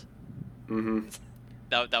old. Mm-hmm.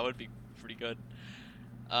 That would be pretty good.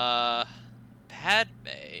 Padme.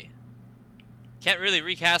 Can't really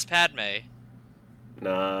recast Padme.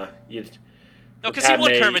 Nah. No, because you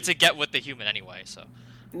want Padme- Kermit to get with the human anyway, so.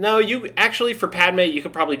 No, you actually for Padme, you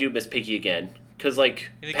could probably do Miss Piggy again, because like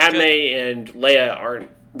You think Padme you and Leia aren't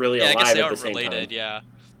really Yeah, I guess alive they at are the same related, time. yeah.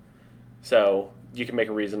 So you can make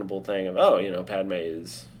a reasonable thing of Padme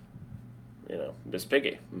is Miss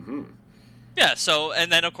Piggy. Mm-hmm. Yeah, so,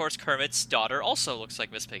 and then of course Kermit's daughter also looks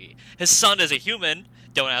like Miss Piggy. His son is a human.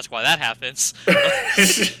 Don't ask why that happens.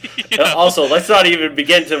 You know. Also, let's not even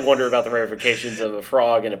begin to wonder about the ramifications of a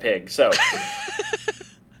frog and a pig. So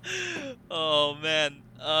Oh man.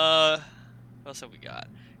 What else have we got?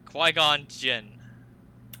 Qui-Gon Jinn.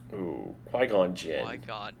 ooh, Qui-Gon Jinn.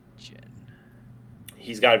 Qui-Gon Jinn.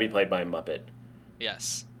 He's got to be played by a Muppet.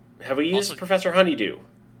 Yes. Have we used Also- Professor Honeydew?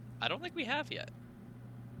 I don't think we have yet.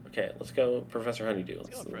 Okay, let's go Professor Honeydew. Let's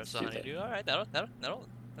go, Let's Professor do that. Honeydew. All right,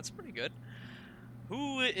 that's pretty good.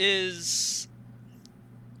 Who is?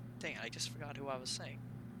 Dang, I just forgot who I was saying.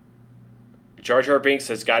 Jar Jar Binks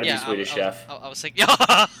has got to Yeah, be Swedish Chef. I was saying,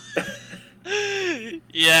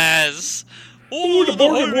 yes. Oh, Oh, the the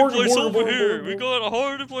border, hiding border, place border, over border, here. border, We got a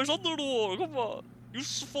hiding place under the wall. Come on, you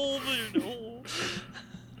follow me. Oh.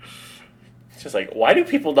 It's just like, why do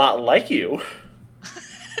people not like you?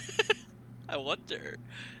 I wonder.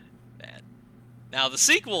 Man. Now the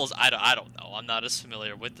sequels, I don't know. I'm not as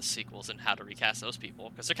familiar with the sequels and how to recast those people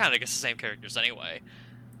because they're kind of the same characters anyway.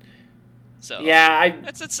 So Yeah,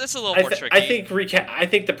 it's a little more tricky. I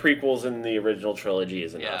think the prequels in the original trilogy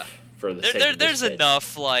is enough for the sake of this there's bit.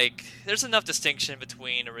 enough there's enough distinction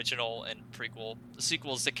between original and prequel. The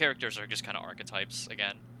sequels, the characters are just kind of archetypes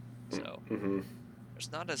again, so Mm-hmm.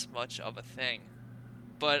 there's not as much of a thing.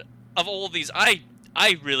 But of all of these, I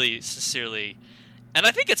really sincerely, and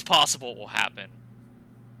I think it's possible it will happen.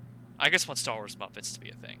 I just want Star Wars Muppets to be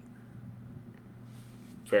a thing.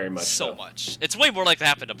 Very much so much. It's way more likely to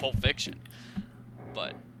happen to Pulp Fiction.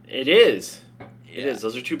 But It is. It yeah. is.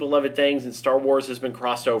 Those are two beloved things, and Star Wars has been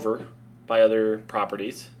crossed over by other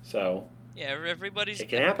properties. So Yeah, everybody's It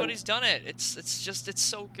can happen. everybody's done it. It's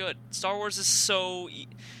so good. Star Wars is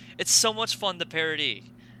it's so much fun to parody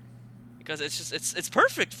because it's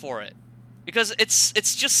perfect for it because it's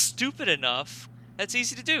just stupid enough that's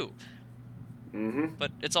easy to do, mm-hmm.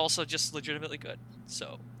 but it's also just legitimately good.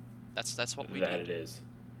 So that's what we That need. it is.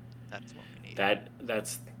 That's what we need.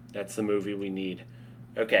 That's the movie we need.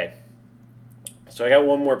 Okay. So I got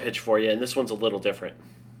one more pitch for you, and this one's a little different.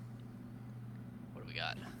 What do we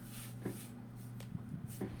got?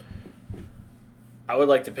 I would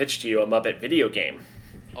like to pitch to you a Muppet video game.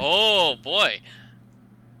 Oh boy.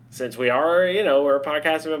 Since we are, we're a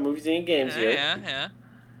podcast about movies and games here. Yeah.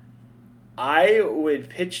 I would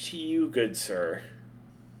pitch to you, good sir,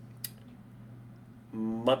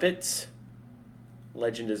 Muppets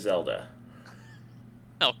Legend of Zelda.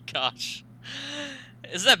 Oh gosh.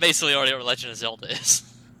 Isn't that basically already what Legend of Zelda is?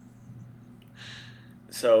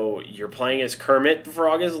 So you're playing as Kermit the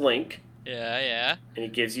Frog as Link. Yeah. And he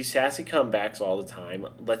gives you sassy comebacks all the time.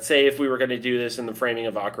 Let's say if we were going to do this in the framing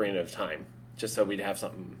of Ocarina of Time, just so we'd have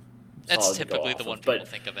something That's solid typically to go the one off people of.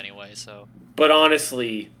 think of anyway, so. But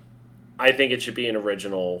honestly, I think it should be an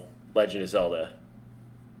original Legend of Zelda.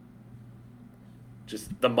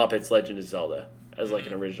 Just the Muppets Legend of Zelda as like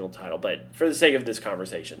an original title. But for the sake of this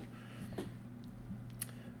conversation.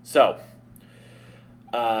 So,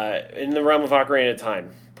 in the realm of Ocarina of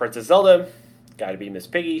Time, Princess Zelda, got to be Miss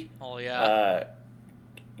Piggy. Oh, yeah.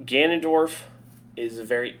 Ganondorf is a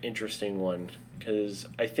very interesting one because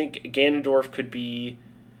I think Ganondorf could be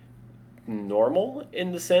normal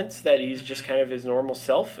in the sense that he's just kind of his normal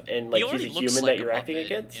self and like he's a human that you're acting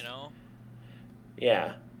against. You know?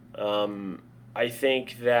 Yeah. I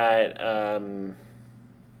think that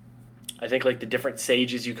like the different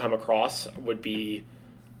sages you come across would be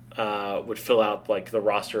would fill out like the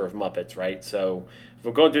roster of Muppets, right? So if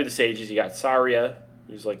we're going through the sages, you got Saria,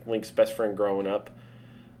 who's like Link's best friend growing up.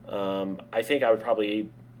 I think I would probably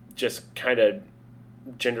just kind of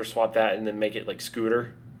gender swap that and then make it like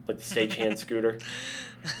Scooter, like the stagehand Scooter.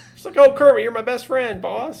 It's like, oh, Kermit, you're my best friend,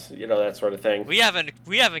 boss. That sort of thing. We haven't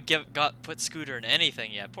put Scooter in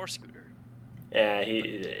anything yet. Poor Scooter. Yeah,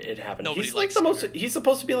 it happened. Nobody he's like likes the most. Scooter. He's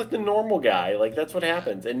supposed to be like the normal guy. Like that's what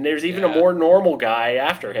happens. And there's even a more normal guy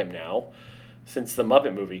after him now, since the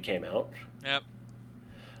Muppet movie came out. Yep.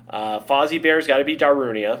 Fozzie Bear's got to be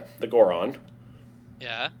Darunia, the Goron.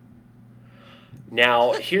 Yeah.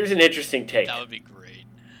 Now, here's an interesting take. That would be great.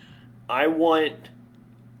 I want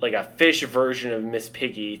like a fish version of Miss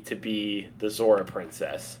Piggy to be the Zora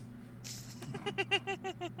princess.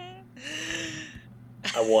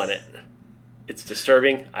 I want it. It's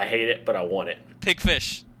disturbing. I hate it, but I want it.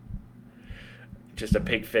 Pigfish. Just a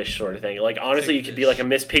pigfish sort of thing. Like, honestly, you could be like a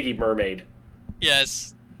Miss Piggy mermaid.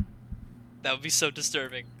 Yes. That would be so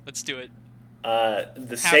disturbing. Let's do it.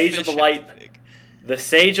 The Sage of the Light. The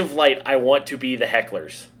Sage of Light, I want to be the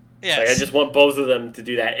hecklers. Yes. Like, I just want both of them to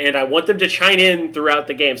do that. And I want them to chime in throughout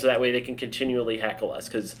the game so that way they can continually heckle us.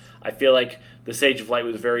 Because I feel like the Sage of Light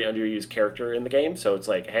was a very underused character in the game. So it's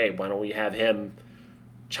like, hey, why don't we have him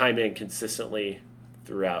chime in consistently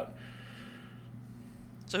throughout?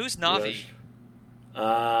 So who's Navi?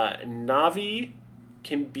 Navi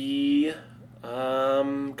can be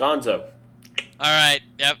Gonzo. Alright,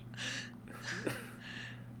 yep.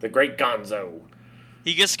 The great Gonzo.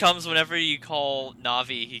 He just comes whenever you call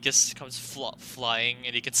Navi. He just comes flying,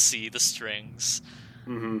 and you can see the strings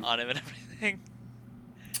on him and everything.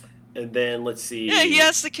 And then, let's see. Yeah, he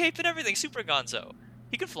has the cape and everything. Super Gonzo.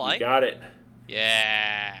 He can fly. You got it.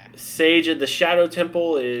 Yeah. Sage of the Shadow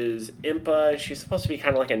Temple is Impa. She's supposed to be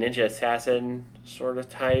kind of like a ninja assassin sort of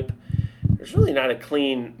type. There's really not a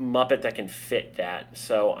clean Muppet that can fit that.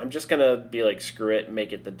 So I'm just going to be like, screw it, and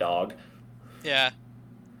make it the dog. Yeah.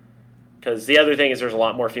 Because the other thing is there's a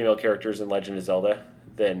lot more female characters in Legend of Zelda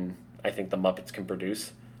than I think the Muppets can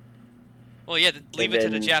produce. Well, yeah, leave it to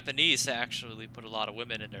the Japanese to actually put a lot of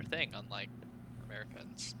women in their thing, unlike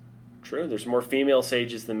Americans. True, there's more female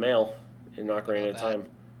sages than male in Ocarina of Time.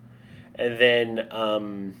 And then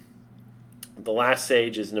the last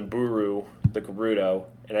sage is Nabooru, the Gerudo,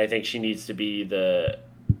 and I think she needs to be the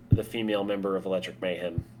female member of Electric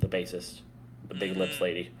Mayhem, the bassist, the big lips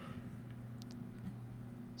lady.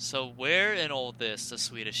 So where in all this does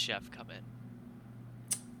Swedish Chef come in?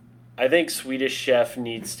 I think Swedish Chef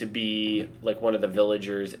needs to be like one of the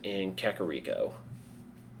villagers in Kakariko.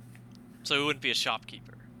 So he wouldn't be a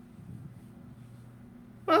shopkeeper.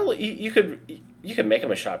 Well, you could make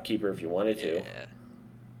him a shopkeeper if you wanted to. Yeah.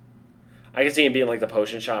 I can see him being like the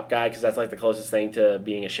potion shop guy because that's like the closest thing to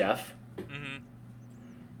being a chef. Mm-hmm.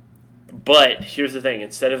 But here's the thing: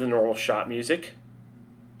 instead of the normal shop music,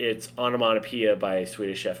 it's Onomatopoeia by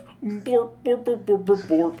Swedish Chef. Borp, borp, borp, borp, borp,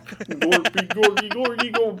 borp. Borpy, gorgy,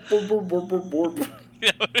 gorgy, go, borp, borp, borp, borp, borp.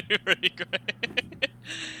 That would be pretty great.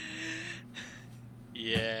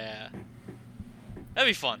 Yeah. That'd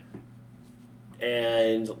be fun.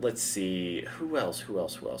 And let's see, who else?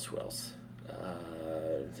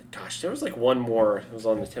 Gosh, there was like one more. It was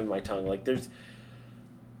on the tip of my tongue. Like there's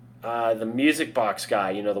the music box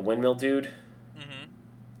guy, the windmill dude.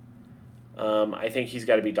 Mm-hmm. I think he's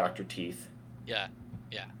got to be Dr. Teeth. Yeah.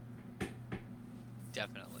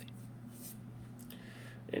 Definitely.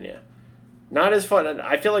 And yeah. Not as fun.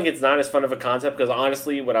 I feel like it's not as fun of a concept because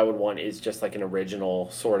honestly, what I would want is just like an original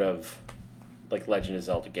sort of like Legend of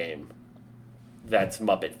Zelda game that's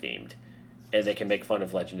Muppet themed, and they can make fun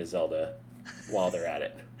of Legend of Zelda while they're at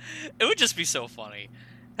it. It would just be so funny.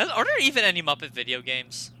 Are there even any Muppet video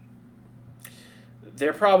games?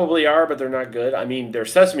 There probably are, but they're not good. I mean, they're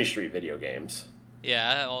Sesame Street video games.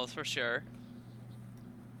 Yeah, well, for sure.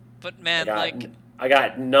 But man, I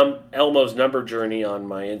got Elmo's Number Journey on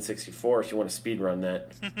my N64 if you want to speedrun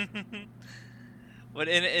that. But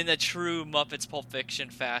in a true Muppets Pulp Fiction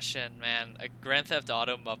fashion, man, a Grand Theft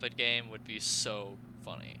Auto Muppet game would be so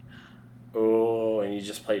funny. Oh, and you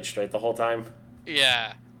just play it straight the whole time?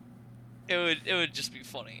 Yeah. It would just be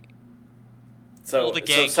funny. So all the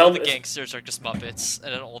gangsters are just Muppets,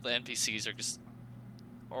 and then all the NPCs are just,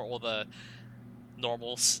 or all the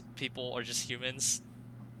normal people are just humans,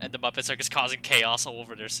 and the Muppets are just causing chaos all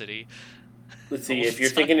over their city. Let's see, if you're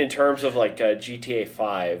thinking in terms of like GTA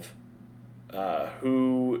 5,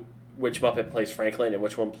 which Muppet plays Franklin and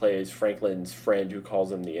which one plays Franklin's friend who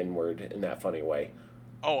calls him the N-word in that funny way?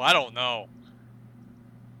 Oh, I don't know.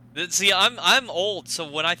 See, I'm old,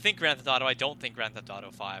 so when I think Grand Theft Auto, I don't think Grand Theft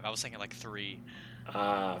Auto 5. I was thinking like 3.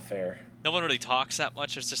 Ah, fair. No one really talks that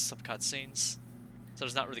much. There's just some cutscenes, so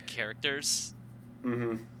there's not really characters.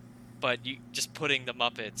 Mm-hmm. But you just putting the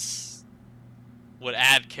Muppets would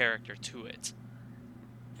add character to it.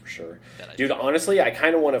 For sure, dude. Honestly, I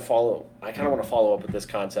kind of want to follow up with this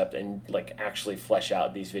concept and like actually flesh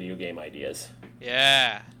out these video game ideas.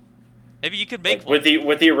 Yeah, maybe you could make like, one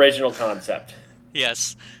with the original concept.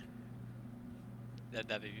 Yes.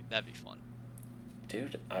 That'd be fun.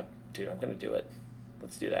 Dude, I'm gonna do it.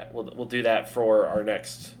 Let's do that. We'll do that for our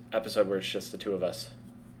next episode where it's just the two of us.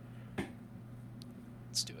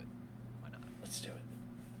 Let's do it. Why not? Let's do it.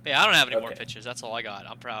 Yeah, I don't have any more pictures. That's all I got.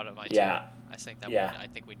 I'm proud of my team. Yeah. I think that. Yeah. I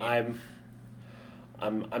think we need.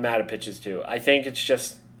 I'm out of pitches too. I think it's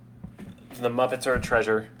just the Muppets are a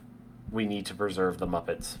treasure. We need to preserve the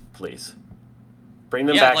Muppets, please. Bring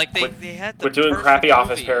them back. Like they had the quit doing crappy movie.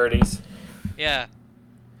 Office parodies. Yeah.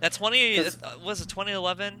 That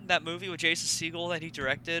 2011, that movie with Jason Segel that he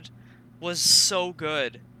directed was so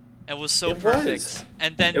good and was so perfect.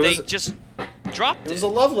 And then they just dropped it. It was a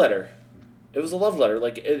love letter.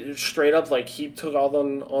 Like it straight up, like he took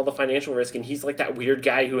all the financial risk, and he's like that weird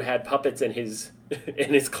guy who had puppets in his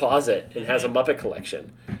closet and has a Muppet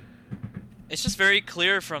collection. It's just very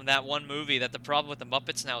clear from that one movie that the problem with the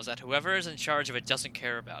Muppets now is that whoever is in charge of it doesn't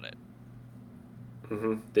care about it.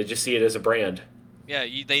 Mm-hmm. They just see it as a brand. Yeah,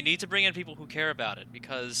 they need to bring in people who care about it,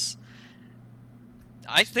 because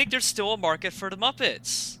I think there's still a market for the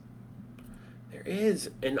Muppets. There is,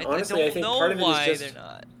 and honestly, I think part of it is just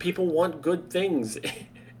people want good things. And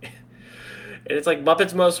it's like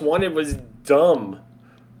Muppets Most Wanted was dumb.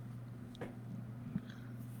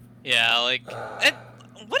 Yeah, like...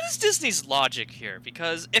 what is Disney's logic here?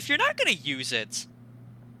 Because if you're not going to use it,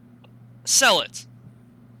 sell it.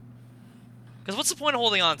 Because what's the point of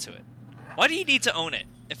holding on to it? Why do you need to own it?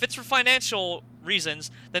 If it's for financial reasons,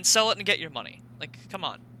 then sell it and get your money. Like, come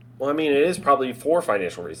on. Well, I mean, it is probably for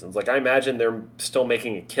financial reasons. Like, I imagine they're still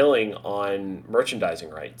making a killing on merchandising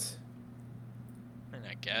rights. I mean,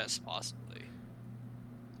 I guess, possibly.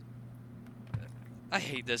 I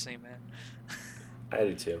hate Disney, man. I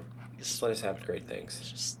do too. Just let us have great things.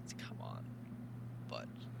 Just, come on. But,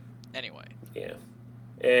 anyway. Yeah.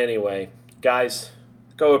 Anyway, guys,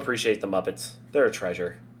 go appreciate the Muppets. They're a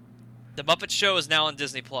treasure. The Muppet Show is now on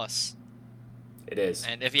Disney Plus. It is.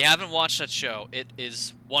 And if you haven't watched that show, it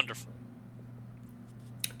is wonderful.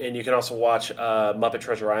 And you can also watch Muppet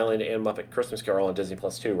Treasure Island and Muppet Christmas Carol on Disney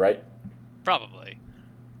Plus too, right? Probably.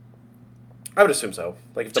 I would assume so.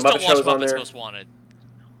 Like if just the Muppet Show is on Muppets there, Most Wanted.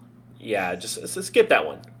 Yeah, just skip that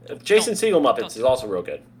one. Jason Segel Muppets is also real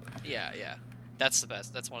good. Yeah. That's the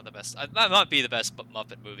best. That's one of the best. That might be the best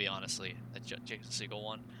Muppet movie, honestly. That Jason Segel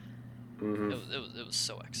one. Mm-hmm. It was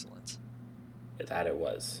so excellent. That it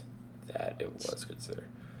was good, sir.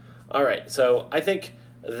 All right, so I think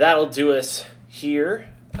that'll do us here.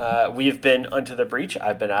 We've been Unto the Breach.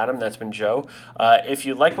 I've been Adam. That's been Joe. If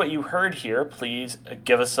you like what you heard here, please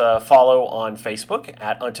give us a follow on Facebook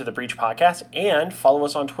at Unto the Breach Podcast and follow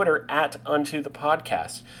us on Twitter at Unto the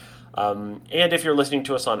Podcast. And if you're listening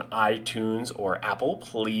to us on iTunes or Apple,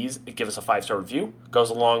 please give us a 5-star review. It goes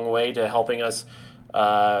a long way to helping us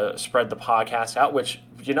spread the podcast out, which,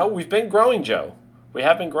 we've been growing, Joe. We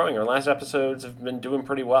have been growing. Our last episodes have been doing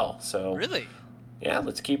pretty well. So really? Yeah,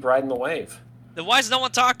 let's keep riding the wave. Then why is no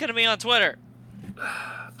one talking to me on Twitter?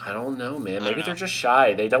 I don't know, man. Maybe they're just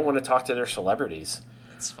shy. They don't want to talk to their celebrities.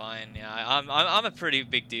 It's fine. Yeah, I'm a pretty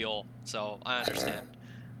big deal, so I understand.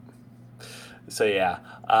 So yeah.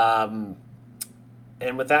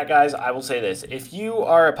 And with that, guys, I will say this: if you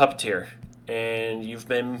are a puppeteer and you've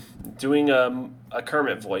been doing a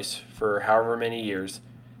Kermit voice for however many years,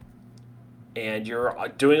 and you're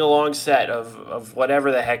doing a long set of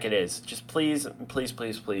whatever the heck it is, just please, please,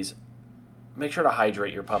 please, please, make sure to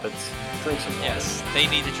hydrate your puppets. Drink some water. Yes, they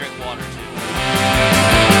need to drink water too.